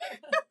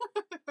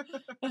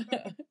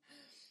that.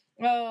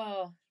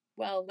 Oh,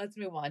 well, let's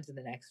move on to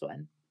the next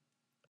one.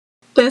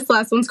 This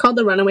last one's called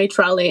The Runaway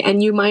Trolley,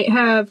 and you might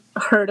have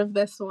heard of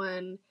this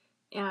one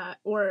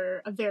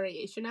or a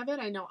variation of it.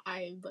 I know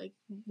I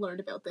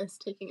learned about this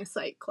taking a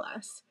psych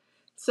class.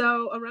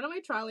 So a runaway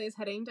trolley is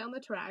heading down the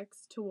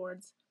tracks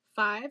towards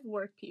 5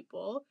 work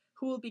people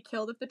who will be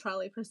killed if the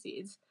trolley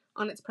proceeds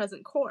on its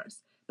present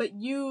course. But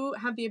you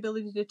have the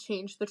ability to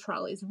change the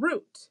trolley's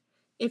route.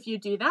 If you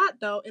do that,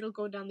 though, it'll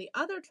go down the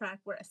other track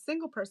where a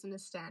single person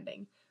is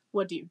standing.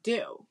 What do you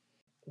do?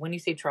 When you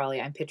say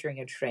trolley, I'm picturing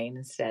a train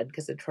instead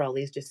because the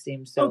trolleys just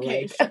seem so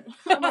okay, like... Sure.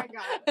 Oh my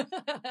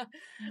god.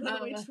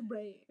 Runaway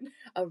train.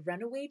 A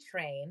runaway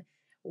train.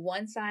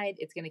 One side,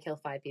 it's going to kill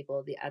 5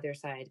 people. The other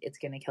side, it's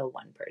going to kill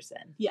 1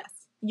 person.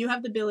 Yes. You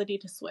have the ability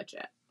to switch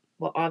it.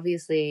 Well,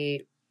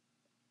 obviously,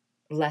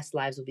 less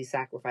lives will be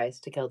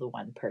sacrificed to kill the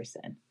 1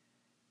 person.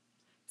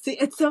 See,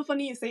 it's so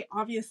funny you say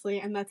obviously,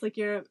 and that's like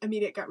your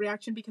immediate gut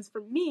reaction, because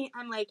for me,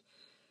 I'm like,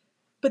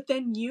 but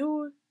then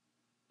you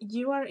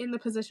are in the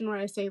position where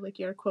I say, like,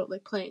 you're, quote,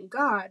 like, playing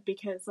God,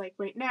 because, like,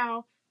 right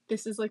now,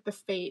 this is, like, the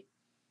fate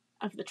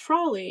of the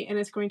trolley, and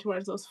it's going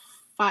towards those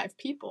 5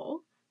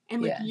 people,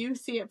 and, like, you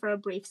see it for a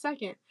brief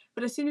second,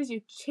 but as soon as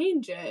you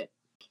change it,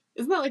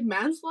 isn't that, like,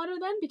 manslaughter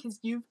then? Because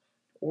you've...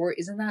 Or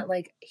isn't that,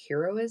 like,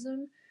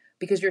 heroism?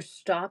 Because you're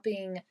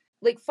stopping,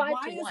 like, 5 to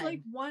 1. Why is,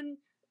 like, one...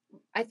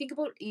 I think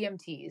about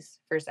EMTs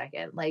for a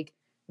second, like,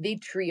 they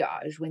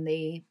triage when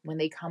they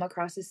come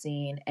across a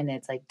scene and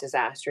it's like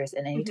disastrous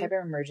and any type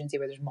of emergency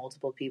where there's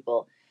multiple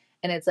people,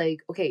 and it's like,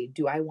 okay,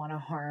 do I want to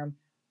harm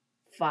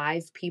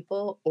 5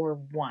 people or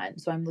 1?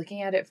 So I'm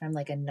looking at it from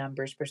like a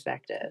numbers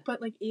perspective.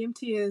 But like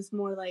EMT is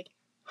more like,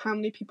 how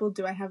many people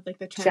do I have like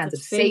the chance of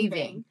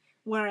saving?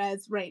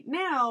 Whereas right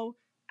now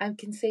I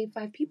can save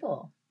 5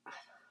 people.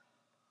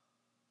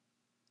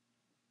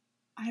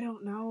 I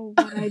don't know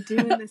what I do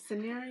in this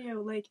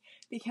scenario, like,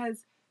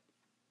 because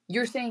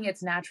you're saying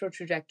its natural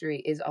trajectory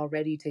is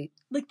already to...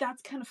 Like,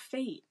 that's kind of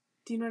fate.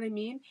 Do you know what I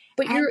mean?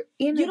 But you're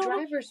in the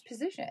driver's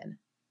position.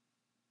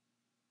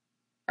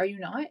 Are you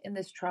not in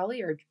this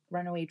trolley or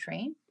runaway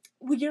train?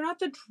 Well, you're not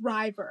the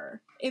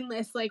driver in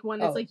this, like,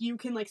 one it's like you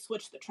can, like,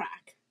 switch the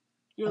track.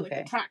 You're, like,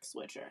 the track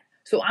switcher.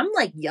 So I'm,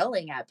 like,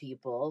 yelling at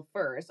people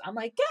first. I'm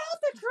like, get off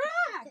the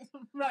track!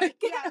 Right.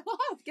 Get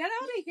off! Get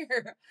out of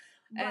here!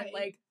 Right. And,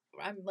 like,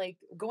 I'm, like,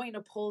 going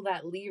to pull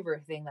that lever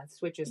thing that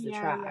switches the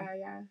track.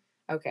 Yeah.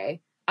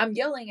 Okay. I'm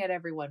yelling at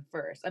everyone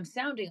first. I'm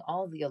sounding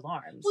all the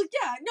alarms. Well,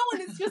 yeah, no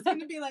one is just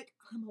going to be like,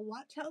 I'm going to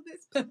watch how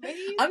this plays.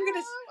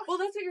 Well,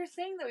 that's what you're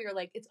saying, though. You're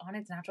like, it's on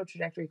its natural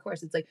trajectory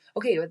course. It's like,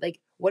 okay,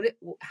 like,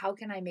 how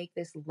can I make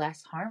this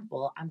less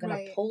harmful? I'm going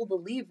to pull the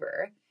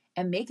lever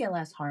and make it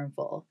less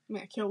harmful. I'm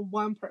going to kill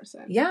 1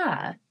 person.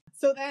 Yeah.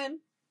 So then,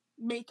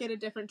 make it a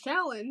different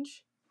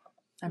challenge.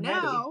 I'm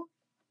ready.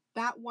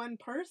 That 1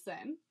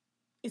 person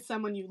is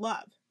someone you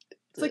love.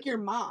 It's like your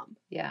mom.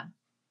 Yeah.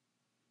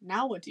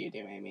 Now what do you do,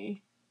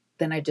 Amy?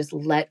 Then I just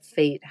let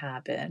fate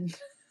happen.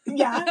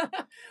 Yeah.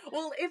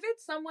 Well, if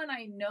it's someone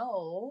I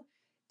know,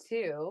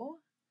 too.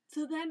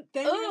 So then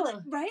you're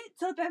like, right?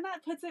 So then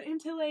that puts it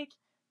into, like...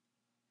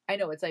 I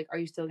know, it's like, are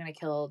you still going to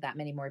kill that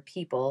many more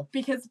people?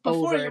 Because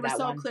before you were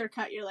so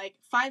clear-cut, you're like,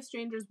 5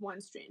 strangers, 1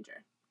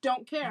 stranger.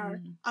 Don't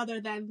care, other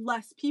than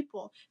less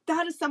people.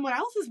 That is someone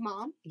else's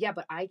mom. Yeah,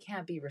 but I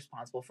can't be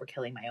responsible for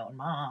killing my own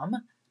mom.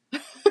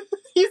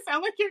 You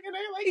sound like you're gonna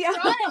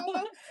cry.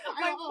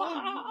 My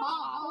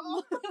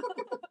mom.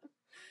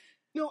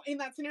 No, in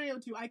that scenario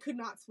too, I could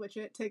not switch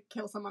it to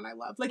kill someone I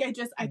love. Like I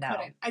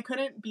couldn't. I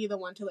couldn't be the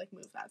one to like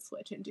move that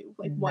switch and do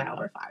like 1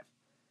 over 5.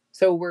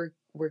 So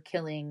we're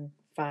killing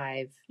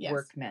 5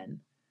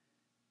 workmen.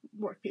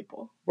 Work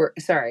people.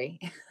 Sorry.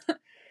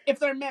 If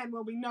they're men,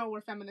 well, we know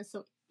we're feminists,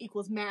 so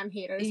equals man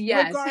haters.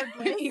 Yes.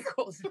 Regardless.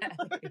 Equals man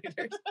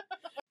haters.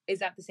 Is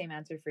that the same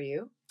answer for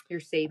you? You're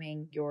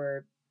saving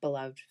your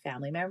beloved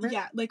family member?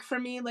 Yeah, like for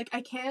me, like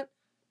I can't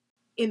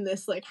in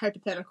this like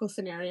hypothetical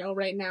scenario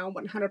right now,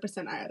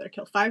 100% I either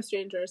kill 5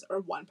 strangers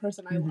or one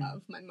person I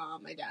love, my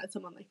mom, my dad,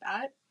 someone like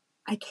that.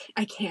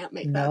 I can't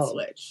make that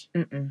switch.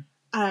 Mm-mm.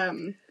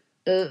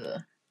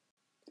 Ugh.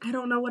 I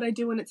don't know what I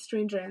do when it's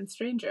stranger and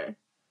stranger.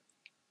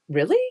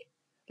 Really?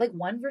 Like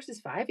 1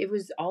 versus 5? It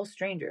was all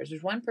strangers.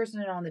 There's one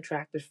person on the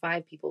track. There's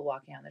 5 people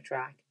walking on the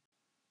track.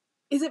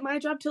 Is it my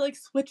job to like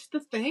switch the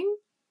thing?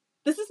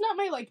 This is not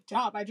my like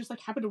job. I just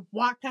like happen to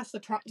walk past the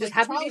just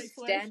happen to be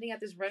standing at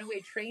this runaway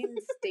train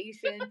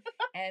station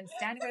and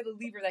standing by the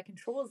lever that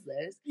controls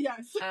this.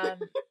 Yes.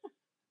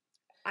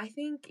 I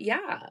think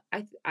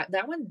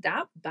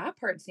that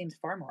part seems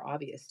far more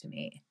obvious to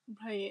me.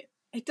 Right.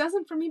 It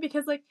doesn't for me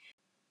because like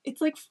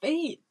it's like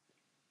fate.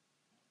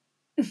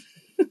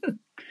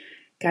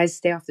 Guys,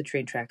 stay off the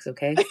train tracks,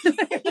 okay?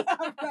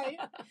 Yeah, right.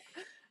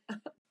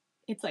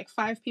 It's like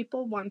 5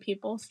 people, 1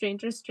 people,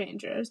 strangers.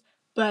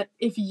 But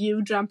if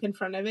you jump in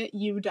front of it,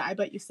 you die,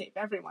 but you save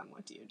everyone.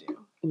 What do you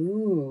do?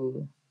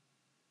 Ooh.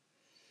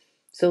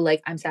 So,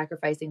 like, I'm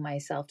sacrificing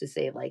myself to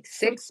save, like,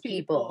 6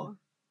 people.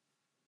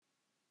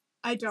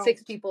 I don't.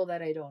 6 people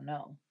that I don't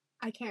know.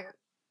 I can't.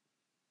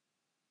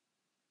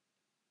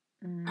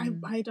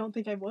 I don't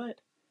think I would.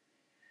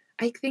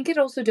 I think it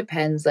also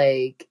depends,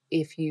 like,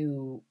 if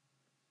you...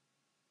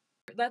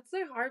 That's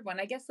a hard one.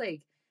 I guess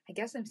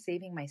I'm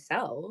saving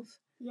myself.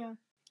 Yeah.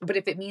 But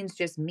if it means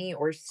just me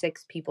or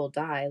 6 people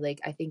die, like,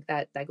 I think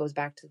that goes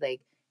back to,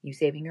 like, you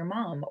saving your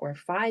mom or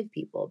 5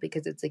 people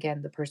because it's,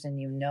 again, the person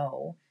you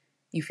know.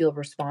 You feel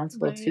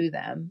responsible to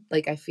them.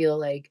 Like, I feel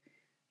like,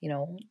 you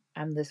know,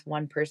 I'm this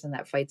one person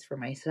that fights for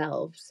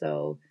myself.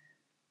 So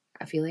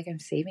I feel like I'm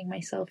saving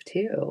myself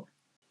too.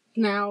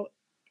 Now,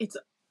 it's...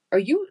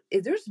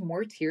 There's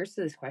more tiers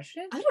to this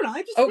question? I don't know.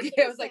 I just...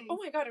 Okay, I was like, oh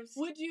my God.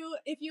 Would you,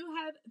 if you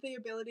had the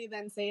ability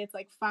then say it's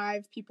like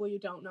 5 people you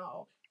don't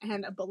know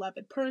and a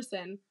beloved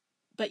person,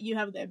 but you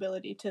have the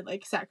ability to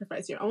like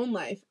sacrifice your own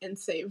life and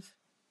save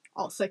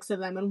all 6 of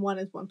them and one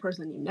is one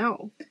person you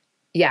know.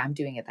 Yeah, I'm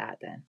doing it that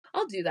then.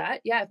 I'll do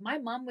that. Yeah, if my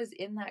mom was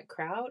in that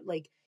crowd,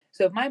 like,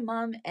 so if my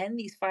mom and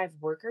these 5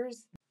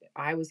 workers,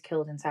 I was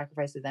killed and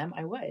sacrificed to them,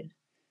 I would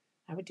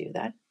do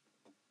that.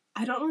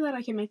 I don't know that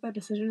I can make that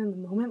decision in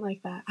the moment like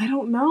that. I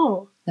don't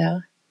know.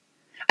 No.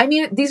 I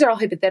mean, these are all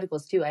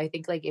hypotheticals too. I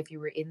think like if you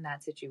were in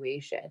that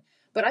situation,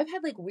 but I've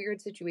had like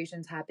weird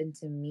situations happen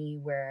to me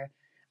where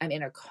I'm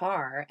in a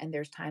car and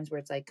there's times where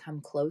it's like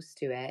come close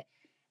to it.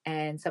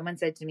 And someone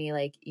said to me,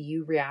 like,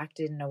 you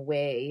reacted in a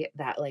way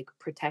that like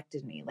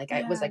protected me. Like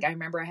I was like, I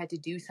remember I had to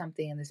do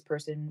something and this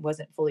person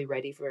wasn't fully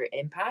ready for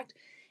impact.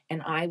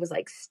 And I was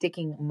like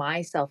sticking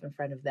myself in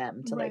front of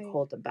them to like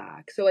hold them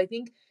back. So I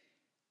think,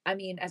 I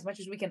mean, as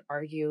much as we can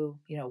argue,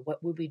 you know,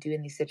 what would we do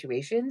in these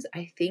situations?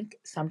 I think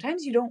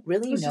sometimes you don't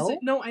really know.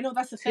 No, I know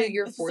that's the thing.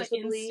 You're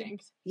forcibly,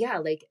 yeah,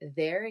 like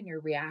there and you're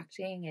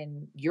reacting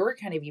and you're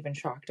kind of even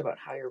shocked about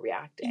how you're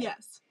reacting.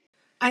 Yes.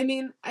 I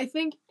mean, I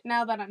think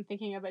now that I'm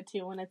thinking of it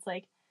too, when it's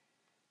like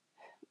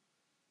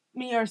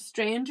me or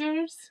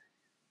strangers,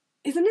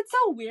 isn't it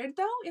so weird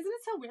though? Isn't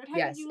it so weird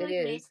how you like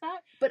make that?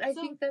 But I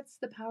think that's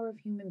the power of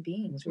human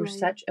beings. We're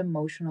such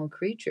emotional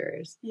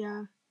creatures.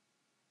 Yeah.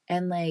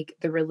 And like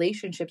the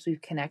relationships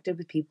we've connected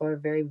with people are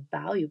very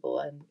valuable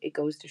and it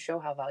goes to show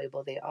how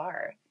valuable they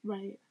are.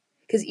 Right.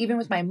 Because even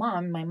with my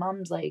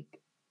mom's like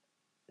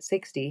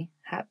 60.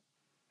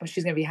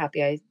 She's going to be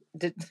happy I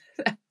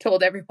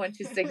told everyone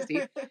she's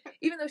 60.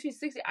 Even though she's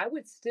 60, I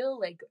would still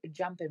like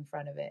jump in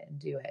front of it and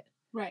do it.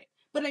 Right.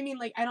 But I mean,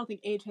 like, I don't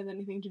think age has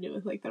anything to do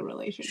with like the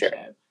relationship.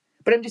 Sure.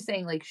 But I'm just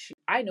saying, like,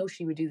 I know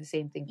she would do the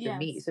same thing for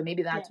me. So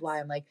maybe that's why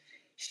I'm like,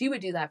 she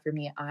would do that for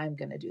me. I'm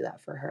going to do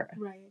that for her.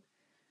 Right.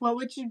 What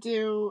would you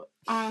do?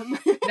 Now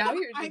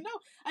you're I know.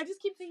 I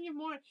just keep thinking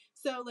more.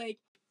 So, like,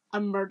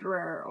 a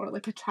murderer or,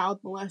 like, a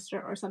child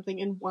molester or something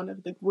in one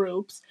of the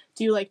groups,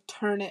 do you, like,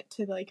 turn it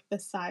to, like, the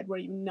side where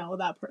you know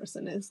that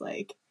person is,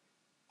 like,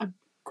 a,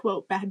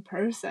 quote, bad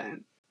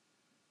person?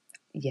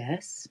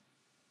 Yes.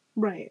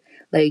 Right.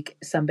 Like,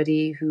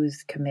 somebody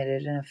who's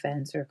committed an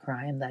offense or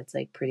crime that's,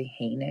 like, pretty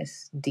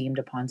heinous, deemed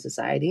upon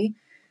society.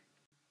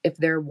 If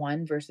they're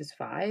 1 versus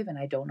 5 and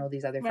I don't know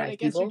these other 5 people. I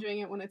guess you're doing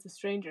it when it's a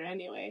stranger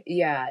anyway.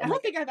 Yeah. I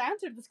don't think I've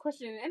answered this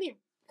question in any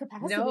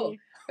capacity. No.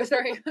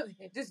 Sorry.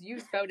 Just you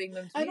spouting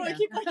them to me. I know, I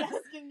keep like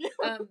asking you.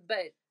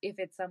 But if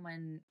it's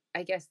someone,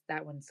 I guess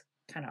that one's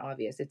kind of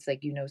obvious. It's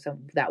like, you know,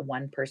 that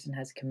one person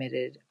has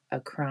committed a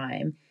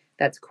crime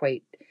that's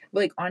quite,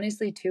 like,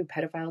 honestly too,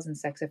 pedophiles and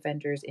sex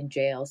offenders in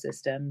jail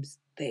systems,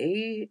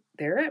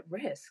 they're at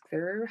risk.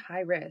 They're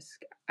high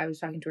risk. I was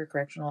talking to a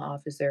correctional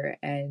officer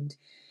and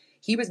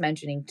he was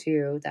mentioning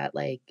too that,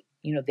 like,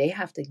 you know, they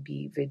have to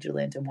be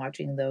vigilant and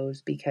watching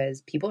those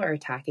because people are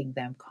attacking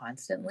them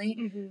constantly.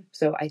 Mm-hmm.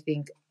 So I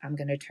think I'm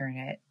going to turn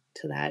it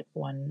to that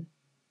one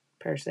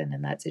person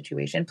in that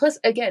situation. Plus,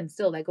 again,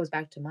 still that goes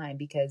back to mine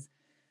because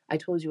I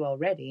told you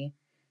already,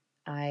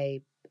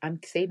 I'm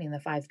saving the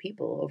 5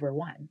 people over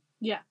 1.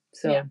 Yeah.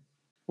 So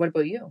what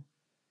about you?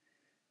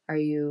 Are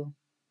you?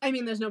 I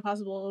mean, there's no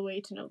possible way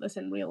to know this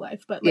in real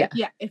life, but like,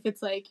 yeah if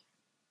it's like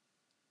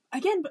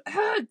again, but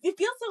it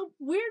feels so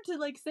weird to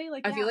like say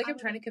like. I feel like I'm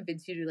trying to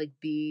convince you to like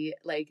be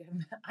like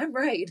I'm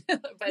right,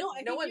 but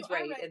no one's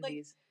right in like,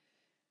 these.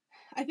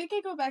 I think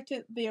I go back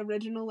to the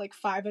original like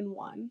 5 and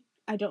 1.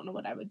 I don't know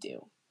what I would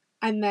do,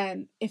 and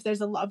then if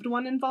there's a loved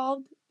one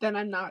involved, then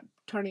I'm not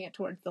turning it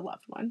towards the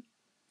loved one.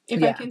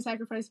 If I can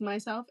sacrifice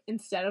myself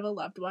instead of a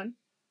loved one,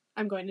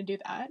 I'm going to do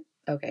that.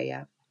 Okay,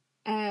 yeah.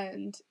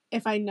 And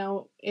if I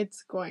know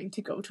it's going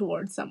to go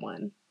towards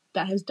someone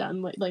that has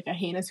done like a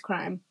heinous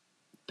crime,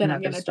 then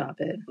I'm gonna stop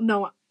it.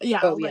 No,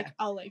 yeah,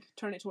 I'll like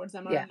turn it towards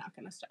them, or I'm not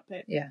gonna stop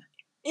it. Yeah.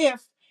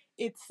 If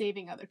it's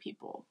saving other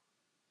people,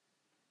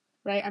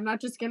 right? I'm not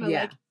just gonna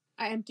like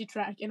I empty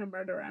track in a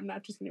murderer. I'm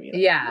not just gonna be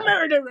like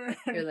murderer.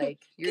 You're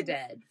like you're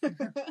dead.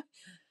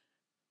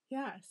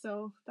 Yeah,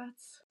 so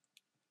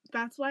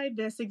that's why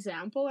this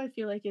example I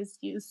feel like is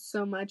used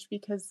so much,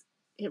 because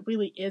it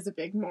really is a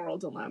big moral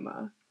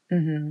dilemma.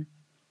 Mm-hmm.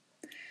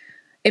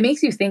 It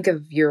makes you think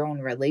of your own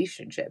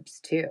relationships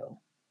too,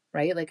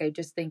 right? Like I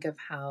just think of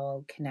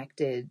how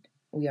connected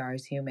we are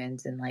as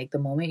humans, and like the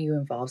moment you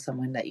involve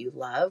someone that you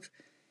love,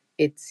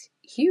 it's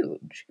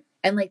huge.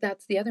 And like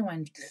that's the other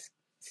one,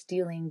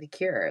 stealing the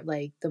cure.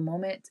 Like the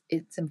moment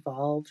it's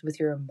involved with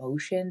your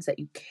emotions, that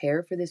you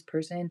care for this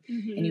person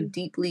and you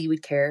deeply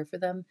would care for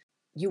them,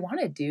 you want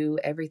to do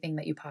everything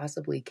that you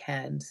possibly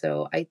can.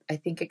 So I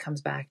think it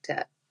comes back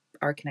to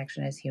our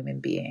connection as human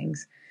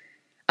beings.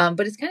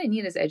 But it's kind of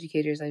neat as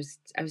educators.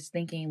 I was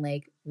thinking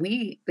like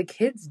the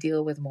kids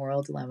deal with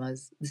moral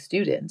dilemmas, the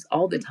students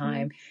all the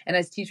time. And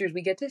as teachers,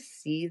 we get to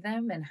see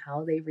them and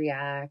how they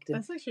react. And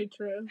that's actually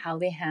true. How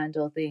they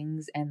handle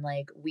things. And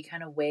like, we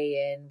kind of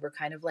weigh in. We're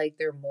kind of like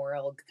their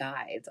moral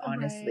guides,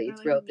 honestly,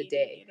 throughout the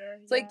day.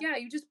 It's like, yeah,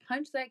 you just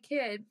punch that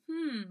kid.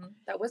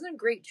 That wasn't a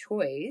great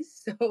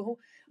choice. So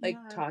like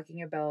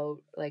talking about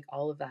like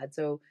all of that.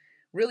 So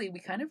really, we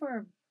kind of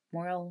are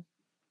moral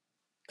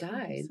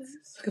guides.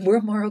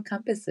 We're moral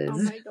compasses.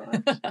 Oh my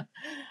gosh.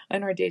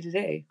 In our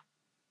day-to-day.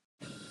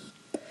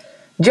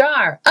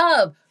 Jar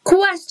of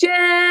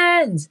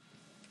questions.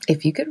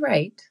 If you could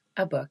write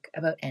a book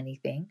about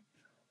anything,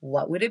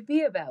 what would it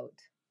be about?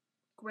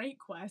 Great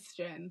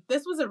question.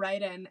 This was a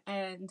write-in,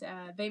 and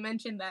they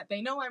mentioned that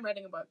they know I'm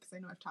writing a book, because I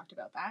know I've talked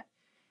about that.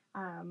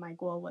 My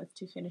goal was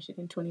to finish it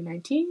in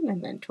 2019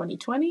 and then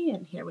 2020,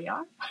 and here we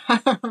are.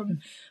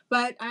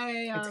 But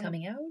it's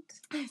coming out?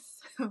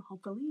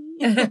 Hopefully.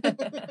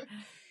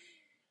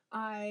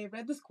 I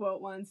read this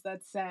quote once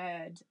that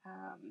said,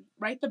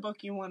 write the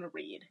book you want to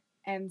read.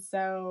 And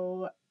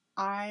so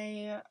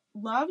I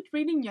loved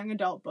reading young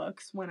adult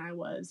books when I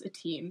was a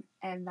teen,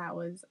 and that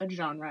was a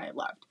genre I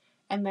loved.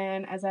 And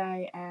then as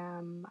I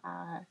am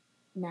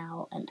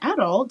now an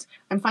adult,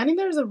 I'm finding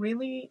there's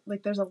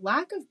a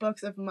lack of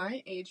books of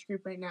my age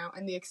group right now,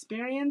 and the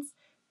experience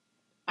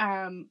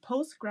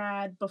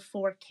post-grad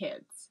before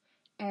kids.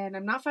 And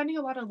I'm not finding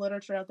a lot of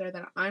literature out there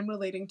that I'm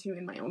relating to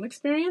in my own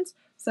experience.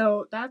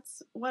 So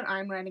that's what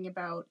I'm writing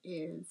about,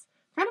 is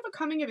kind of a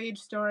coming-of-age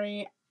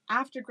story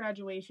after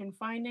graduation,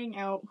 finding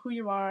out who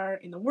you are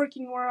in the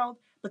working world,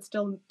 but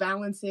still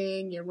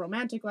balancing your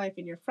romantic life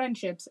and your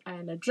friendships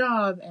and a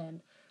job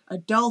and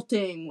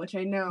adulting, which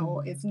I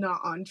know is not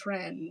on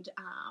trend.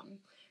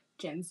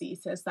 Gen Z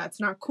says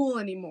that's not cool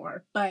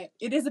anymore, but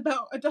it is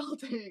about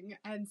adulting.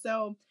 And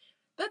so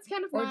that's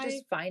kind of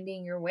just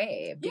finding your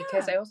way,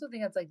 because I also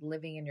think that's like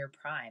living in your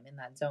prime in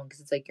that zone, because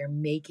it's like you're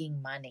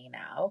making money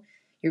now.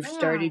 You've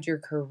started your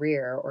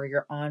career, or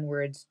you're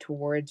onwards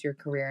towards your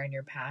career and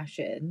your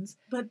passions.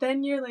 But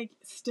then you're like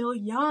still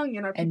young,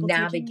 and are people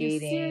taking you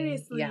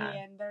seriously?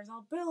 And there's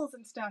all bills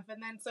and stuff.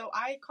 And then so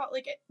I call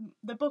like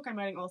the book I'm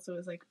writing also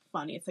is like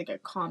funny. It's like a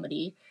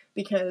comedy,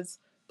 because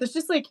there's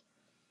just like,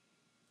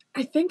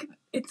 I think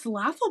it's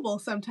laughable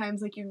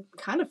sometimes. Like you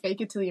kind of fake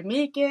it till you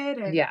make it,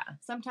 and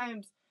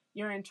sometimes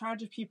you're in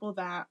charge of people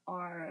that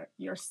are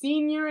your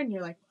senior, and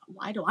you're like,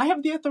 why do I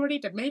have the authority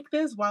to make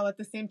this? While at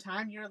the same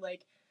time, you're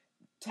like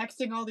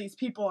texting all these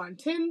people on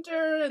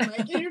Tinder, and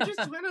like you're just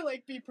trying to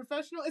like be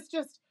professional. It's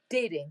just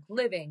dating,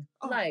 living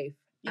life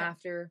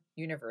after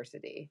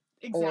university.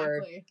 Exactly.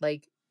 Or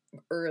like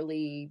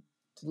late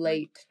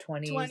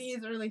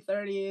 20s, early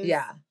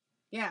 30s.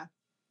 Yeah.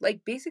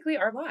 Like basically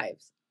our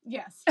lives.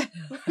 Yes.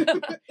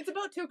 It's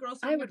about two girls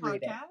doing a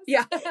podcast.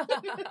 Yeah.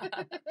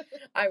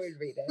 I would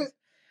read it.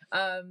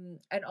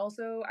 And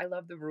also I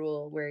love the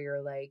rule where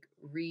you're like,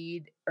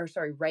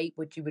 write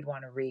what you would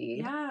want to read.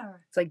 Yeah.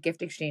 It's like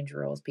gift exchange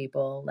rules,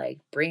 people. Like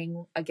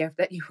bring a gift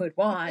that you would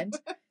want.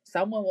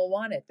 Someone will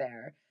want it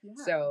there. Yeah.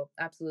 So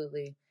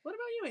absolutely. What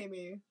about you,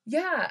 Amy?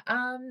 Yeah.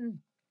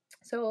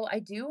 So I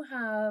do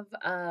have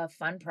a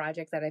fun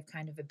project that I've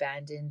kind of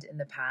abandoned in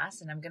the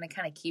past, and I'm going to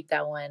kind of keep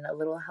that one a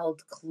little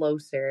held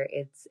closer.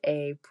 It's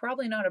a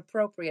probably not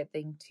appropriate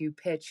thing to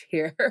pitch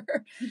here.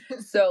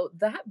 So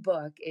that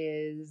book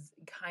is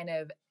kind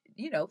of,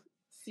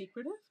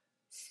 secretive?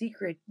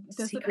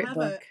 Does it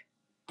have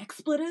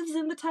expletives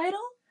in the title?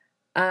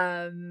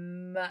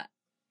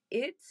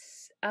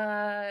 It's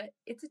a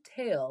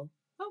tale.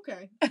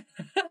 Okay.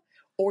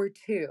 Or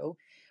two.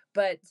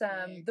 But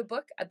Big. the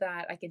book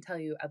that I can tell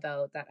you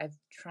about that I've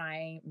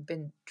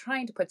been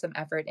trying to put some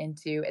effort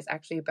into is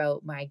actually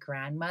about my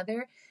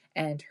grandmother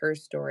and her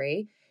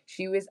story.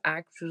 She was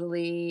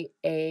actually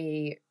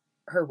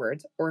her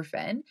words,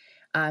 orphan.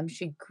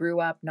 She grew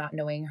up not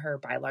knowing her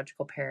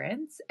biological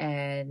parents,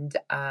 and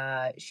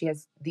she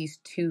has these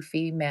two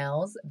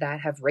females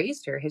that have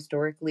raised her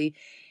historically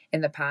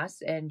in the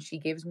past. And she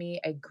gives me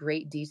a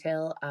great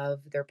detail of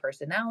their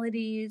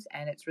personalities.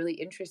 And it's really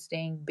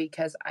interesting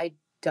because I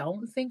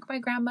don't think my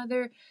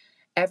grandmother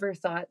ever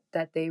thought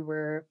that they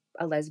were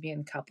a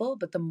lesbian couple.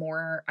 But the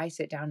more I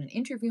sit down and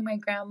interview my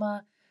grandma,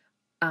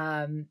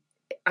 um,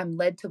 I'm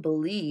led to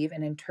believe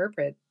and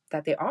interpret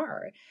that they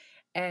are.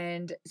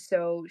 And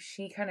so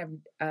she kind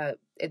of,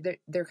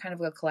 they're kind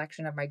of a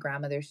collection of my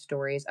grandmother's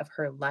stories of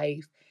her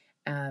life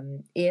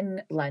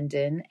in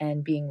London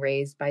and being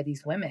raised by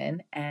these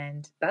women.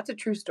 And that's a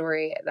true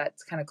story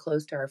that's kind of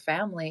close to our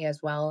family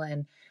as well.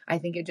 And I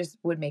think it just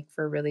would make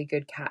for a really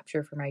good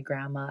capture for my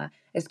grandma,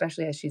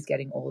 especially as she's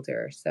getting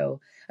older. So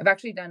I've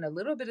actually done a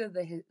little bit of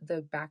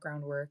the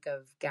background work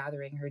of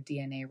gathering her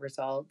DNA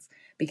results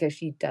because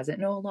she doesn't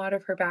know a lot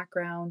of her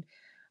background.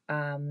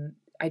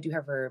 I do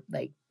have her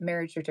like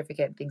marriage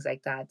certificate and things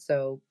like that.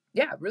 So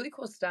yeah, really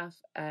cool stuff.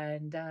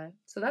 And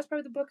so that's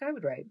probably the book I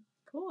would write.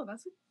 Cool.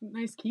 That's a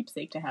nice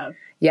keepsake to have.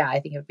 Yeah, I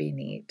think it would be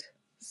neat.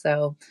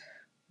 So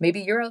maybe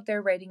you're out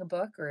there writing a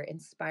book or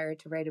inspired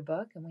to write a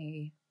book, and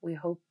we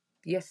hope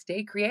you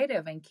stay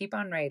creative and keep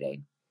on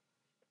writing.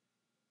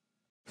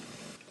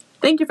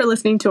 Thank you for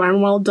listening to our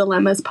Moral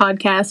Dilemmas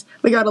podcast.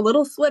 We got a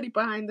little sweaty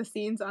behind the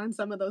scenes on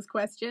some of those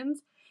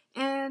questions.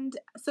 And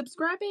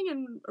subscribing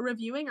and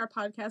reviewing our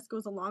podcast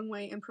goes a long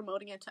way in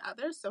promoting it to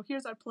others. So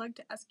here's our plug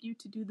to ask you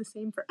to do the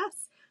same for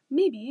us.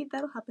 Maybe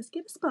that'll help us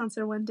get a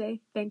sponsor one day.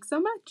 Thanks so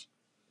much.